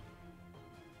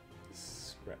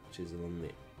scratches along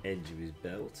the edge of his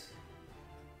belt.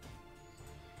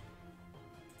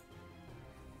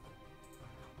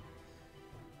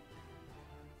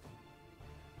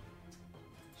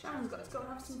 Sharon's got to go and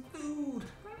have some food.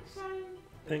 Thanks, Sharon.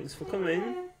 Thanks for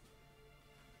coming.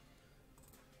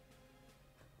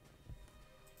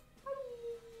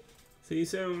 See you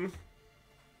soon.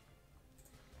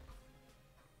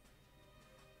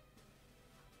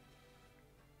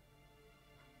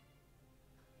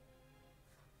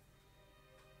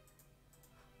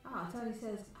 Tony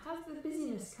says, has the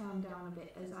busyness calmed down a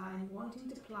bit as I'm wanting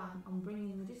to plan on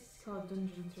bringing the Discord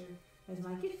dungeon through as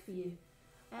my gift for you?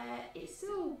 It's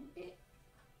still...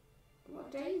 what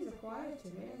days are quieter,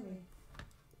 really?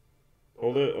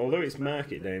 Although it's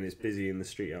market day and it's busy in the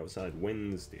street outside,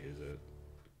 Wednesday is a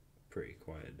pretty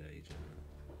quiet day generally.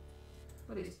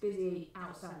 But it's busy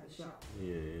outside the shop.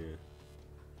 Yeah.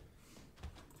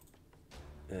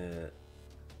 I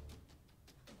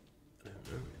don't know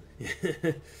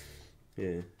really.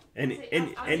 Yeah. Any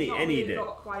day.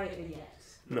 Not quieter yet.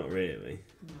 Not really.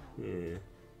 No. Yeah.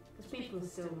 Because people are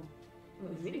still...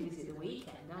 Well, it was really busy the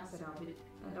weekend. I said I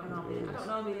don't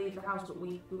normally leave the house, but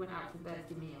we went out for the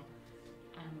birthday meal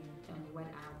and we went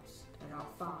out at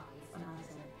about 5, and I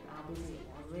said how busy it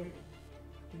was really.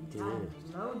 In town, there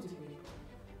was loads of people.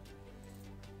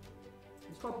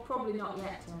 It's probably not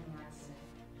yet, Tony, I'd say.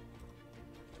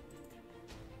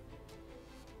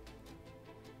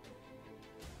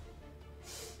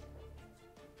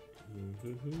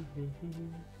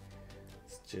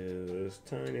 It's just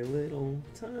tiny little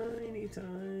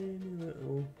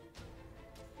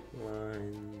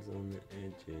lines on the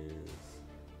edges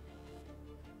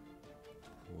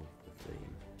of the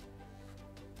theme.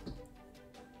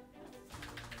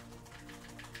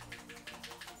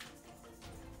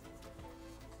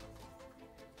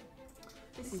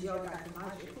 This is your guide to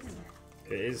magic, isn't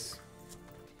it? It is.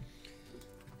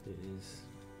 It is.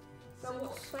 So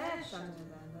what's fair shadow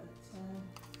then that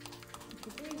the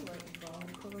green's waiting for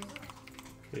and colours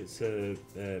that? It's a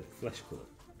flesh colour.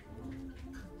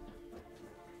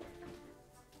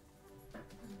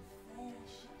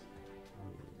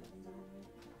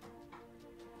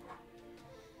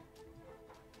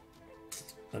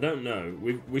 I don't know.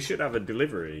 We should have a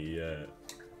delivery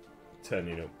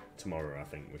turning up tomorrow. I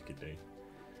think we could do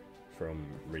from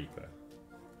Reaper.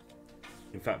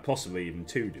 In fact, possibly even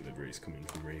 2 deliveries coming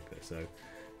from Reaper. So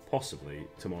possibly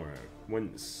tomorrow.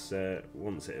 Once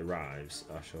it arrives,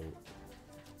 I shall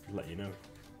let you know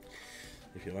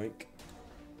if you like.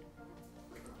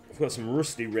 I've got some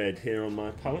rusty red here on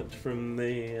my palette from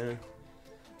the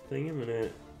thing. I'm gonna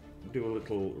do a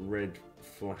little red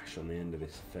flash on the end of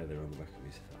this feather on the back of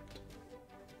his hat.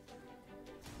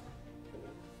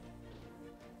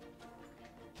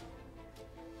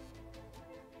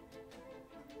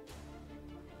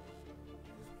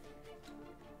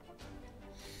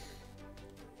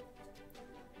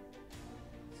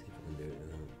 See if I can do it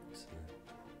without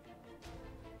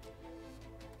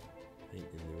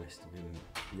painting the rest of him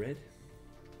red.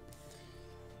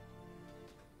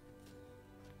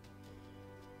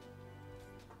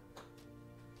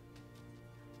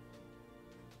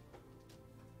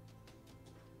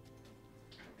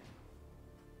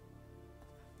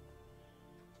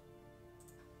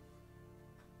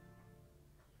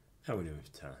 How are we doing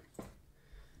with time?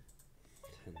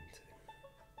 10 to.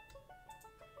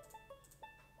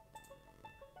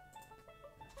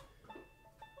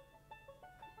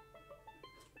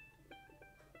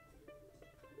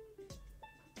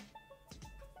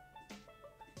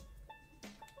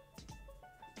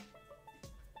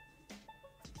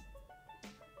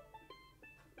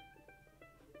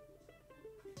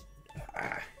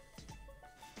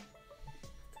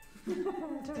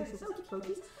 Tony says, "Okie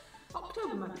dokies.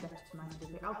 October might be better for my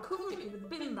delivery. I'll cover it with a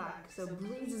bin bag so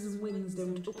breezes and winds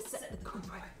don't upset the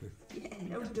cover. Yeah,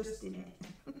 no dust in it."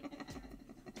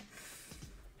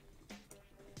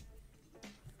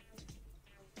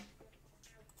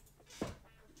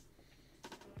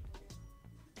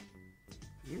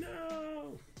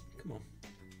 No! Come on.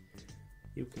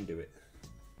 You can do it.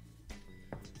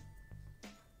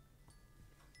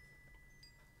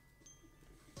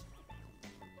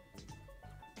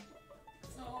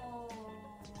 Oh,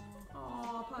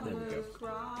 There we go. Panda's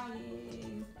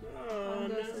crying. Oh,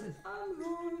 Panda no. says, "I'm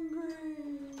hungry."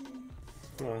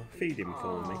 Oh, feed him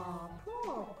for me. Oh,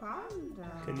 poor Panda.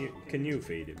 Can you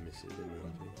feed him, Mrs.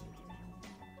 Emoji?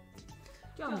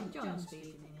 John's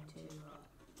feeding him too.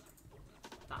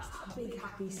 That's that big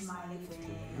happy smiley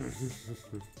face.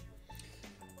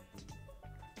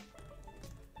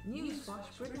 Newsflash: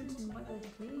 Bridlington weather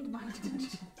cleaned my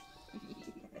dungeon.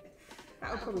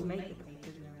 That'll probably make the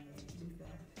papers nowadays, to be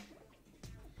fair.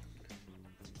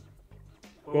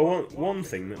 Well, one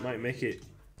thing that might make it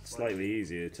slightly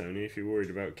easier, Tony, if you're worried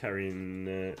about carrying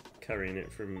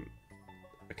it from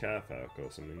a car park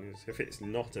or something, is if it's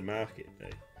not a market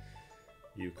day,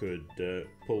 you could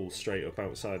pull straight up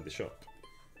outside the shop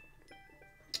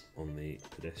on the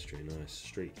pedestrianised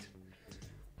street.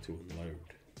 to unload.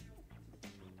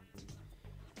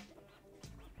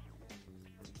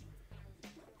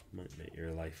 Might make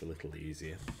your life a little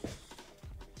easier.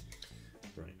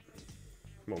 Right.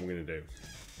 What I'm going to do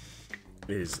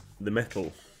is the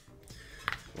metal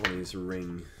on his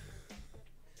ring.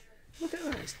 Look at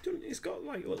that, it's got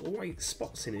like little white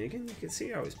spots in it. Again, you can see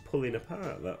how it's pulling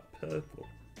apart that purple.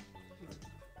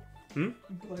 Blue.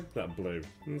 That blue. You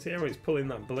can see how it's pulling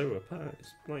that blue apart.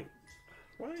 It's like,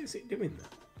 why is it doing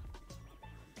that?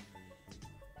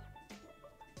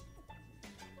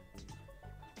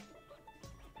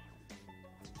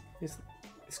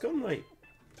 It's gone like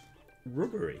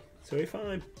rubbery. So if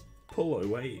I pull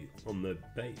away on the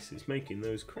base, it's making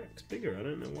those cracks bigger. I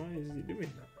don't know why is it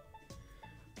doing that.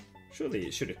 Surely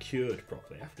it should have cured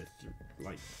properly after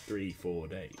like 3-4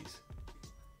 days.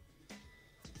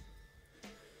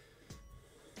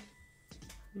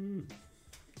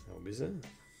 How bizarre.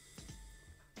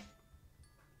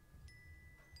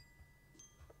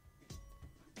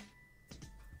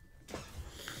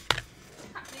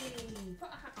 Happy! Put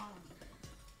a hat on.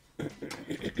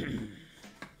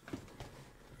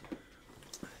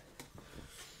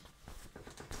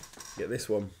 Get this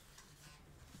one.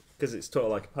 Because it's sort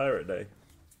of like a pirate day.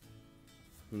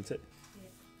 Isn't it? Yeah.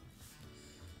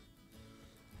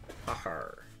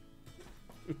 Ahar.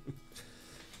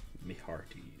 Me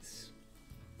hearties.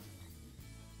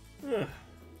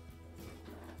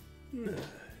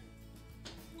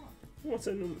 What's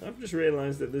I've just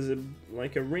realised that there's a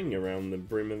ring around the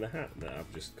brim of the hat that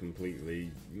I've just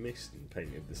completely missed and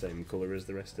painted the same colour as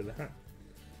the rest of the hat.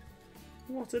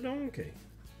 What a donkey.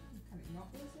 Can it not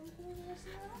be the same colour as the rest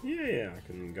of the hat? Yeah, I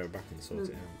can go back and sort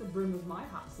it out. The brim of my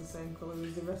hat's the same colour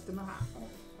as the rest of my hat.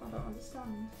 I don't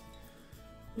understand.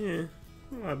 Yeah.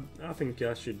 Well, I think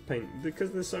I should paint,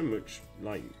 because there's so much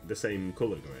like the same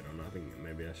colour going on, I think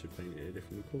maybe I should paint it a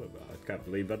different colour, but I can't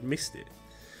believe I'd missed it.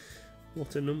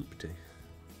 What a numpty.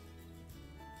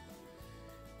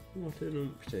 What a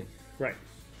numpty. Right,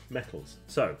 metals.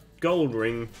 So, gold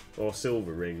ring or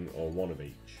silver ring or one of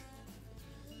each.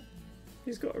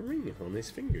 He's got a ring on his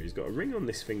finger. He's got a ring on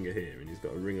this finger here and he's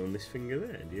got a ring on this finger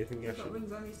there. Do you think I should... He's got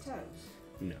rings on his toes?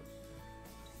 No.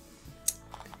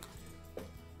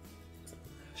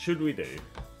 Should we do?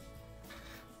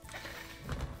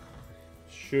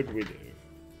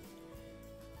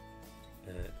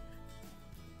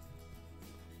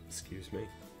 Excuse me.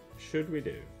 Should we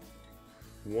do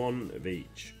one of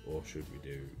each, or should we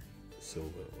do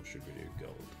silver, or should we do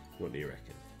gold? What do you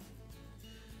reckon?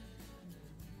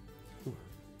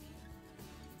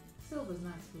 Silver's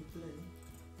nice with blue.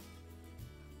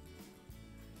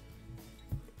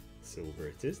 Silver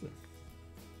it is then.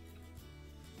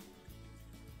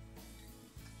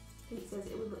 Pete says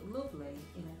it would look lovely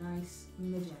in a nice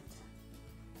magenta.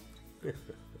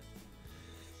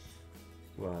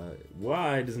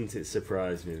 Why doesn't it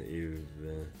surprise me that you've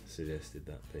suggested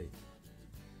that, Pete?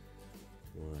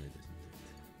 Why doesn't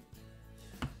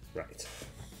it? Right.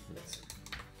 Let's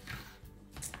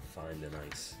find a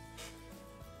nice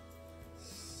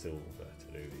silver to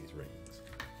do these rings.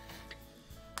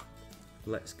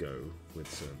 Let's go with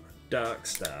some Dark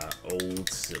Star Old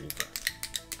Silver.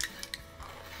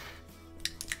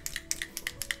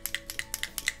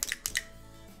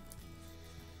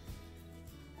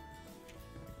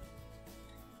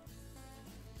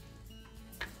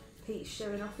 Pete's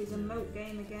showing off his emote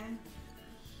game again.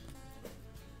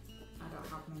 I don't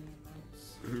have many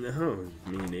emotes. No,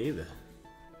 me neither.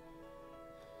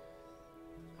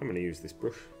 I'm going to use this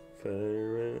brush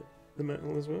for the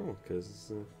metal as well,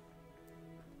 because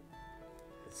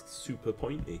it's super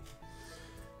pointy.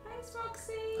 Thanks,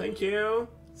 Roxy! Thank you!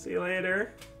 See you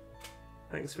later.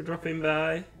 Thanks for dropping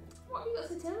by. What have you got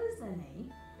to tell us then, eh?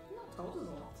 You've not told us a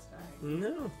lot today.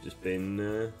 No, just been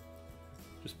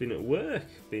at work.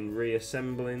 Been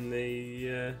reassembling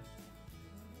the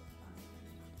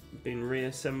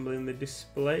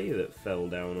display that fell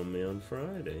down on me on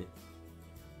Friday.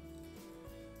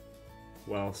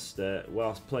 Whilst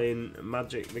playing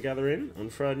Magic the Gathering on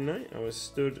Friday night, I was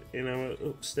stood in our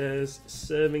upstairs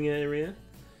serving area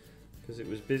because it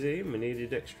was busy and we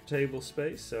needed extra table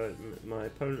space. So my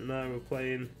opponent and I were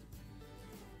playing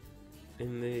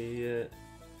in the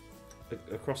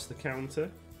across the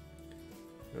counter,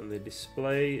 and the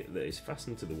display that is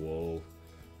fastened to the wall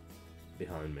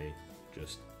behind me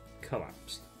just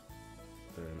collapsed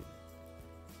and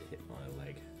hit my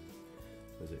leg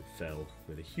as it fell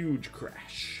with a huge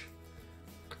crash.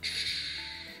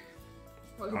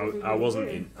 I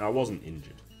wasn't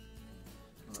injured.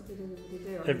 What did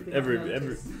everybody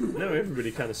do?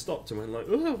 Everybody kind of stopped and went like,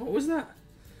 "Oh, what was that?"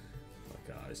 Like,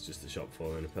 it's just the shop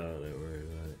falling apart. Don't worry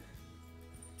about it.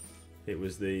 It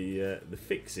was the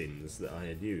fixings that I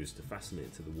had used to fasten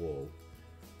it to the wall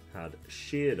had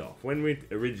sheared off. When we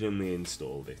originally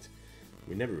installed it,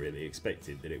 we never really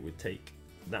expected that it would take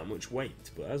that much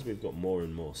weight, but as we've got more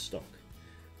and more stock,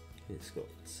 it's got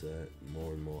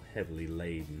more and more heavily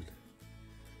laden,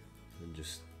 and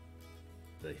just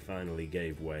they finally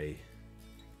gave way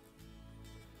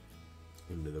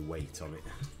under the weight on it.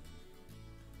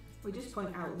 We just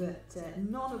point out that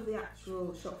none of the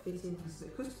actual shop fittings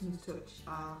that customers touch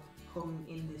are hung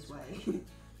in this way.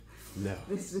 No.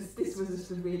 This was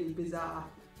just a really bizarre,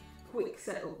 quick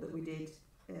setup that we did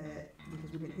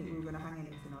because we didn't think we were going to hang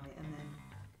anything on it, and then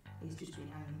he's just been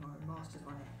hanging more and more stuff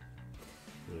on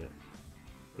it. Yeah.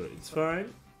 But it's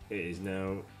fine. It is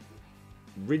now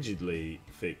rigidly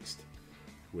fixed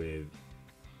with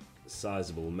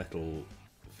sizable metal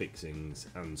fixings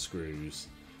and screws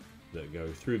that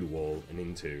go through the wall and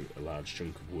into a large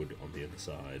chunk of wood on the other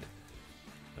side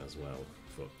as well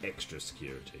for extra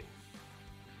security.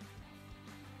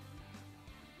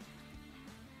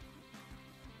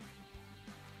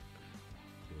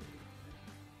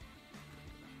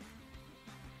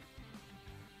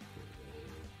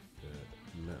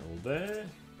 Metal there.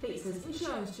 Pete says,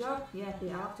 insurance job? Yeah,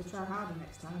 Pete, I'll have to try harder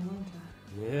next time, won't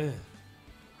I? Yeah.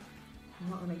 I'm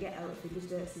not going to get out if he just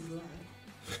hurts his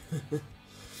leg.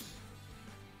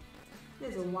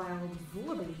 There's a wild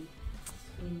wallaby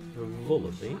in A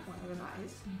wallaby? whatever that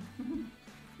is.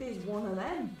 There's one of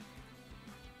them.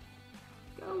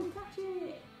 Go catch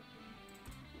it!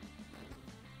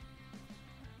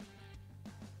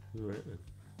 Right then.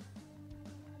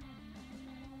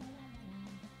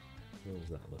 How's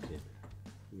that looking?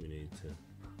 We need to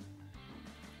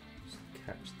just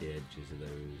catch the edges of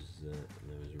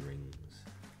those rings.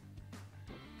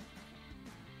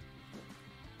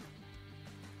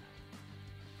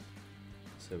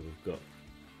 So we've got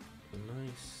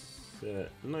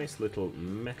a nice little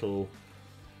metal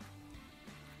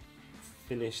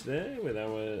finish there with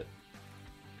our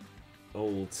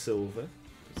old silver.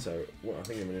 So what I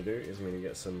think I'm going to do is I'm going to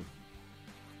get some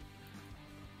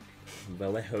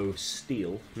Vallejo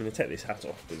steel. I'm going to take this hat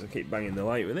off because I keep banging the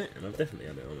light with it, and I've definitely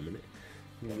had it on a minute.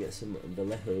 I'm going to get some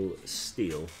Vallejo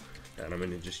steel, and I'm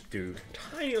going to just do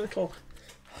a tiny little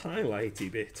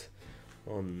highlighty bit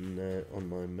on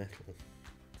my metal.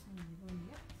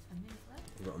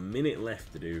 I've got a minute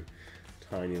left to do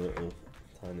tiny little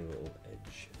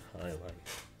edge highlight.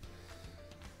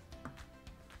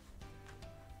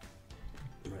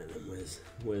 Right then,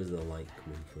 where's the light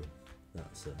coming from?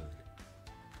 That side.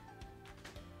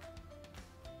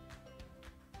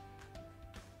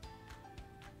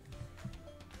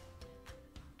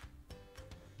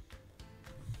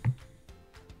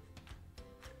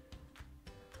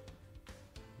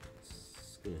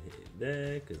 Just gonna hit it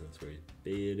there because that's where his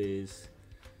beard is.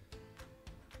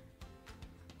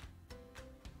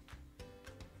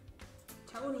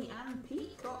 Tony and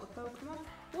Pete got the Pokemon.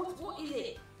 What is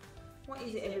it? What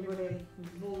is it, everybody?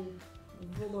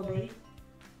 Vullaby.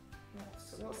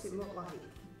 What's it look like?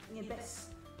 Your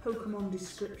best Pokemon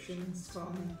descriptions for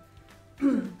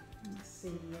me. Let's see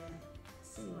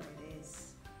what it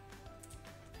is.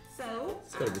 So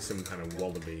It's got to be some kind of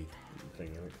wallaby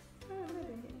thing, I think.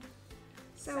 maybe.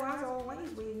 So as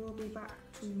always, we will be back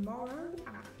tomorrow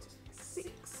at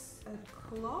 6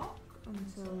 o'clock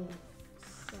until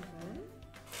 7.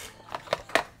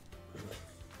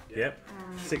 Yep,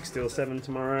 6 till 7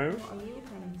 tomorrow. What are you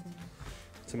painting?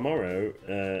 Tomorrow,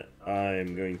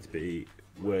 I'm going to be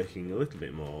working a little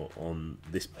bit more on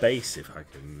this base if I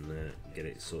can get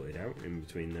it sorted out in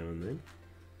between now and then.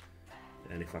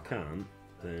 And if I can't,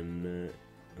 then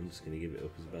I'm just going to give it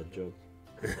up as a bad job.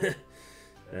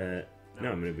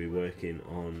 Now I'm going to be working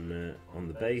on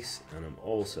the base, and I'm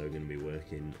also going to be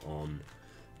working on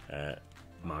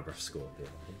my Brass Scorpion.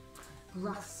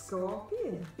 Brass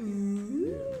Scorpion.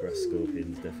 Yeah, Brass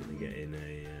Scorpion's definitely getting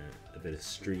a bit of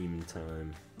stream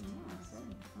time. Oh, I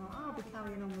see. Well, I'll be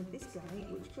carrying on with this guy,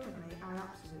 which currently I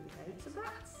absolutely hate. So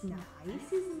that's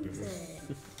nice, isn't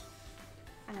it?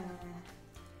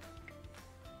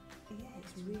 Yeah,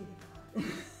 it's really bad.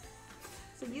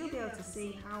 So you'll be able to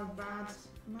see how bad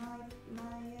my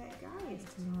guy is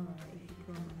tomorrow if you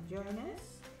come and join us.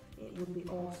 It would be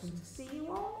awesome to see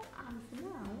you all. And for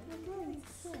now, we're going to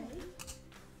say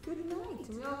good night.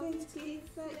 And we are going to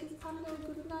give Pando a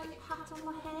good night pat on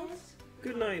the head.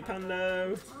 Good night,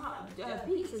 Pando.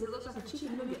 Pete says it looks like a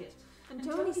chicken nugget. And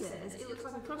Tony says it looks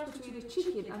like a cross between a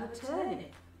chicken and a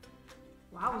turnip.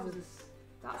 Wowzers.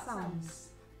 That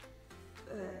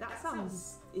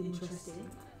sounds interesting,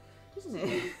 doesn't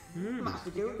it? I'm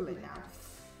actually Googling now,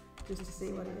 just to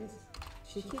see what it is.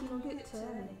 Chicken nugget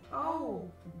turnip. Oh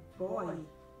boy,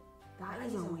 that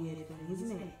is a weird thing,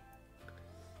 isn't it?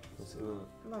 What's it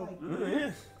like? Like, Oh,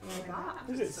 yeah. like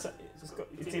that.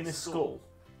 It's in a skull.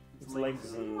 Its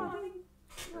legs and Well,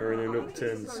 are in an I think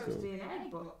upturned it's supposed to skull. be an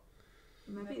egg, but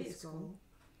maybe it's skull.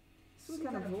 Some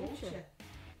kind of vulture.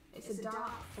 It's a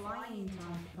dark flying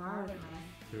type, apparently.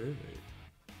 Really?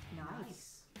 Nice.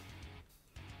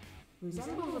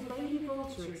 Resembles a baby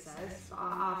vulture, it says. But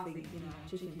I think,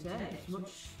 chicken turnip's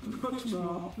much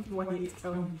more the way it's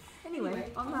going.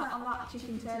 Anyway, on that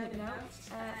chicken turnip note,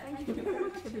 thank you very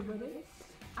much, everybody.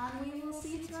 And we will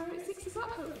see you tomorrow at 6 o'clock,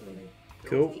 hopefully.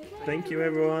 Cool. Thank you,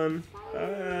 everyone.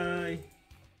 Bye.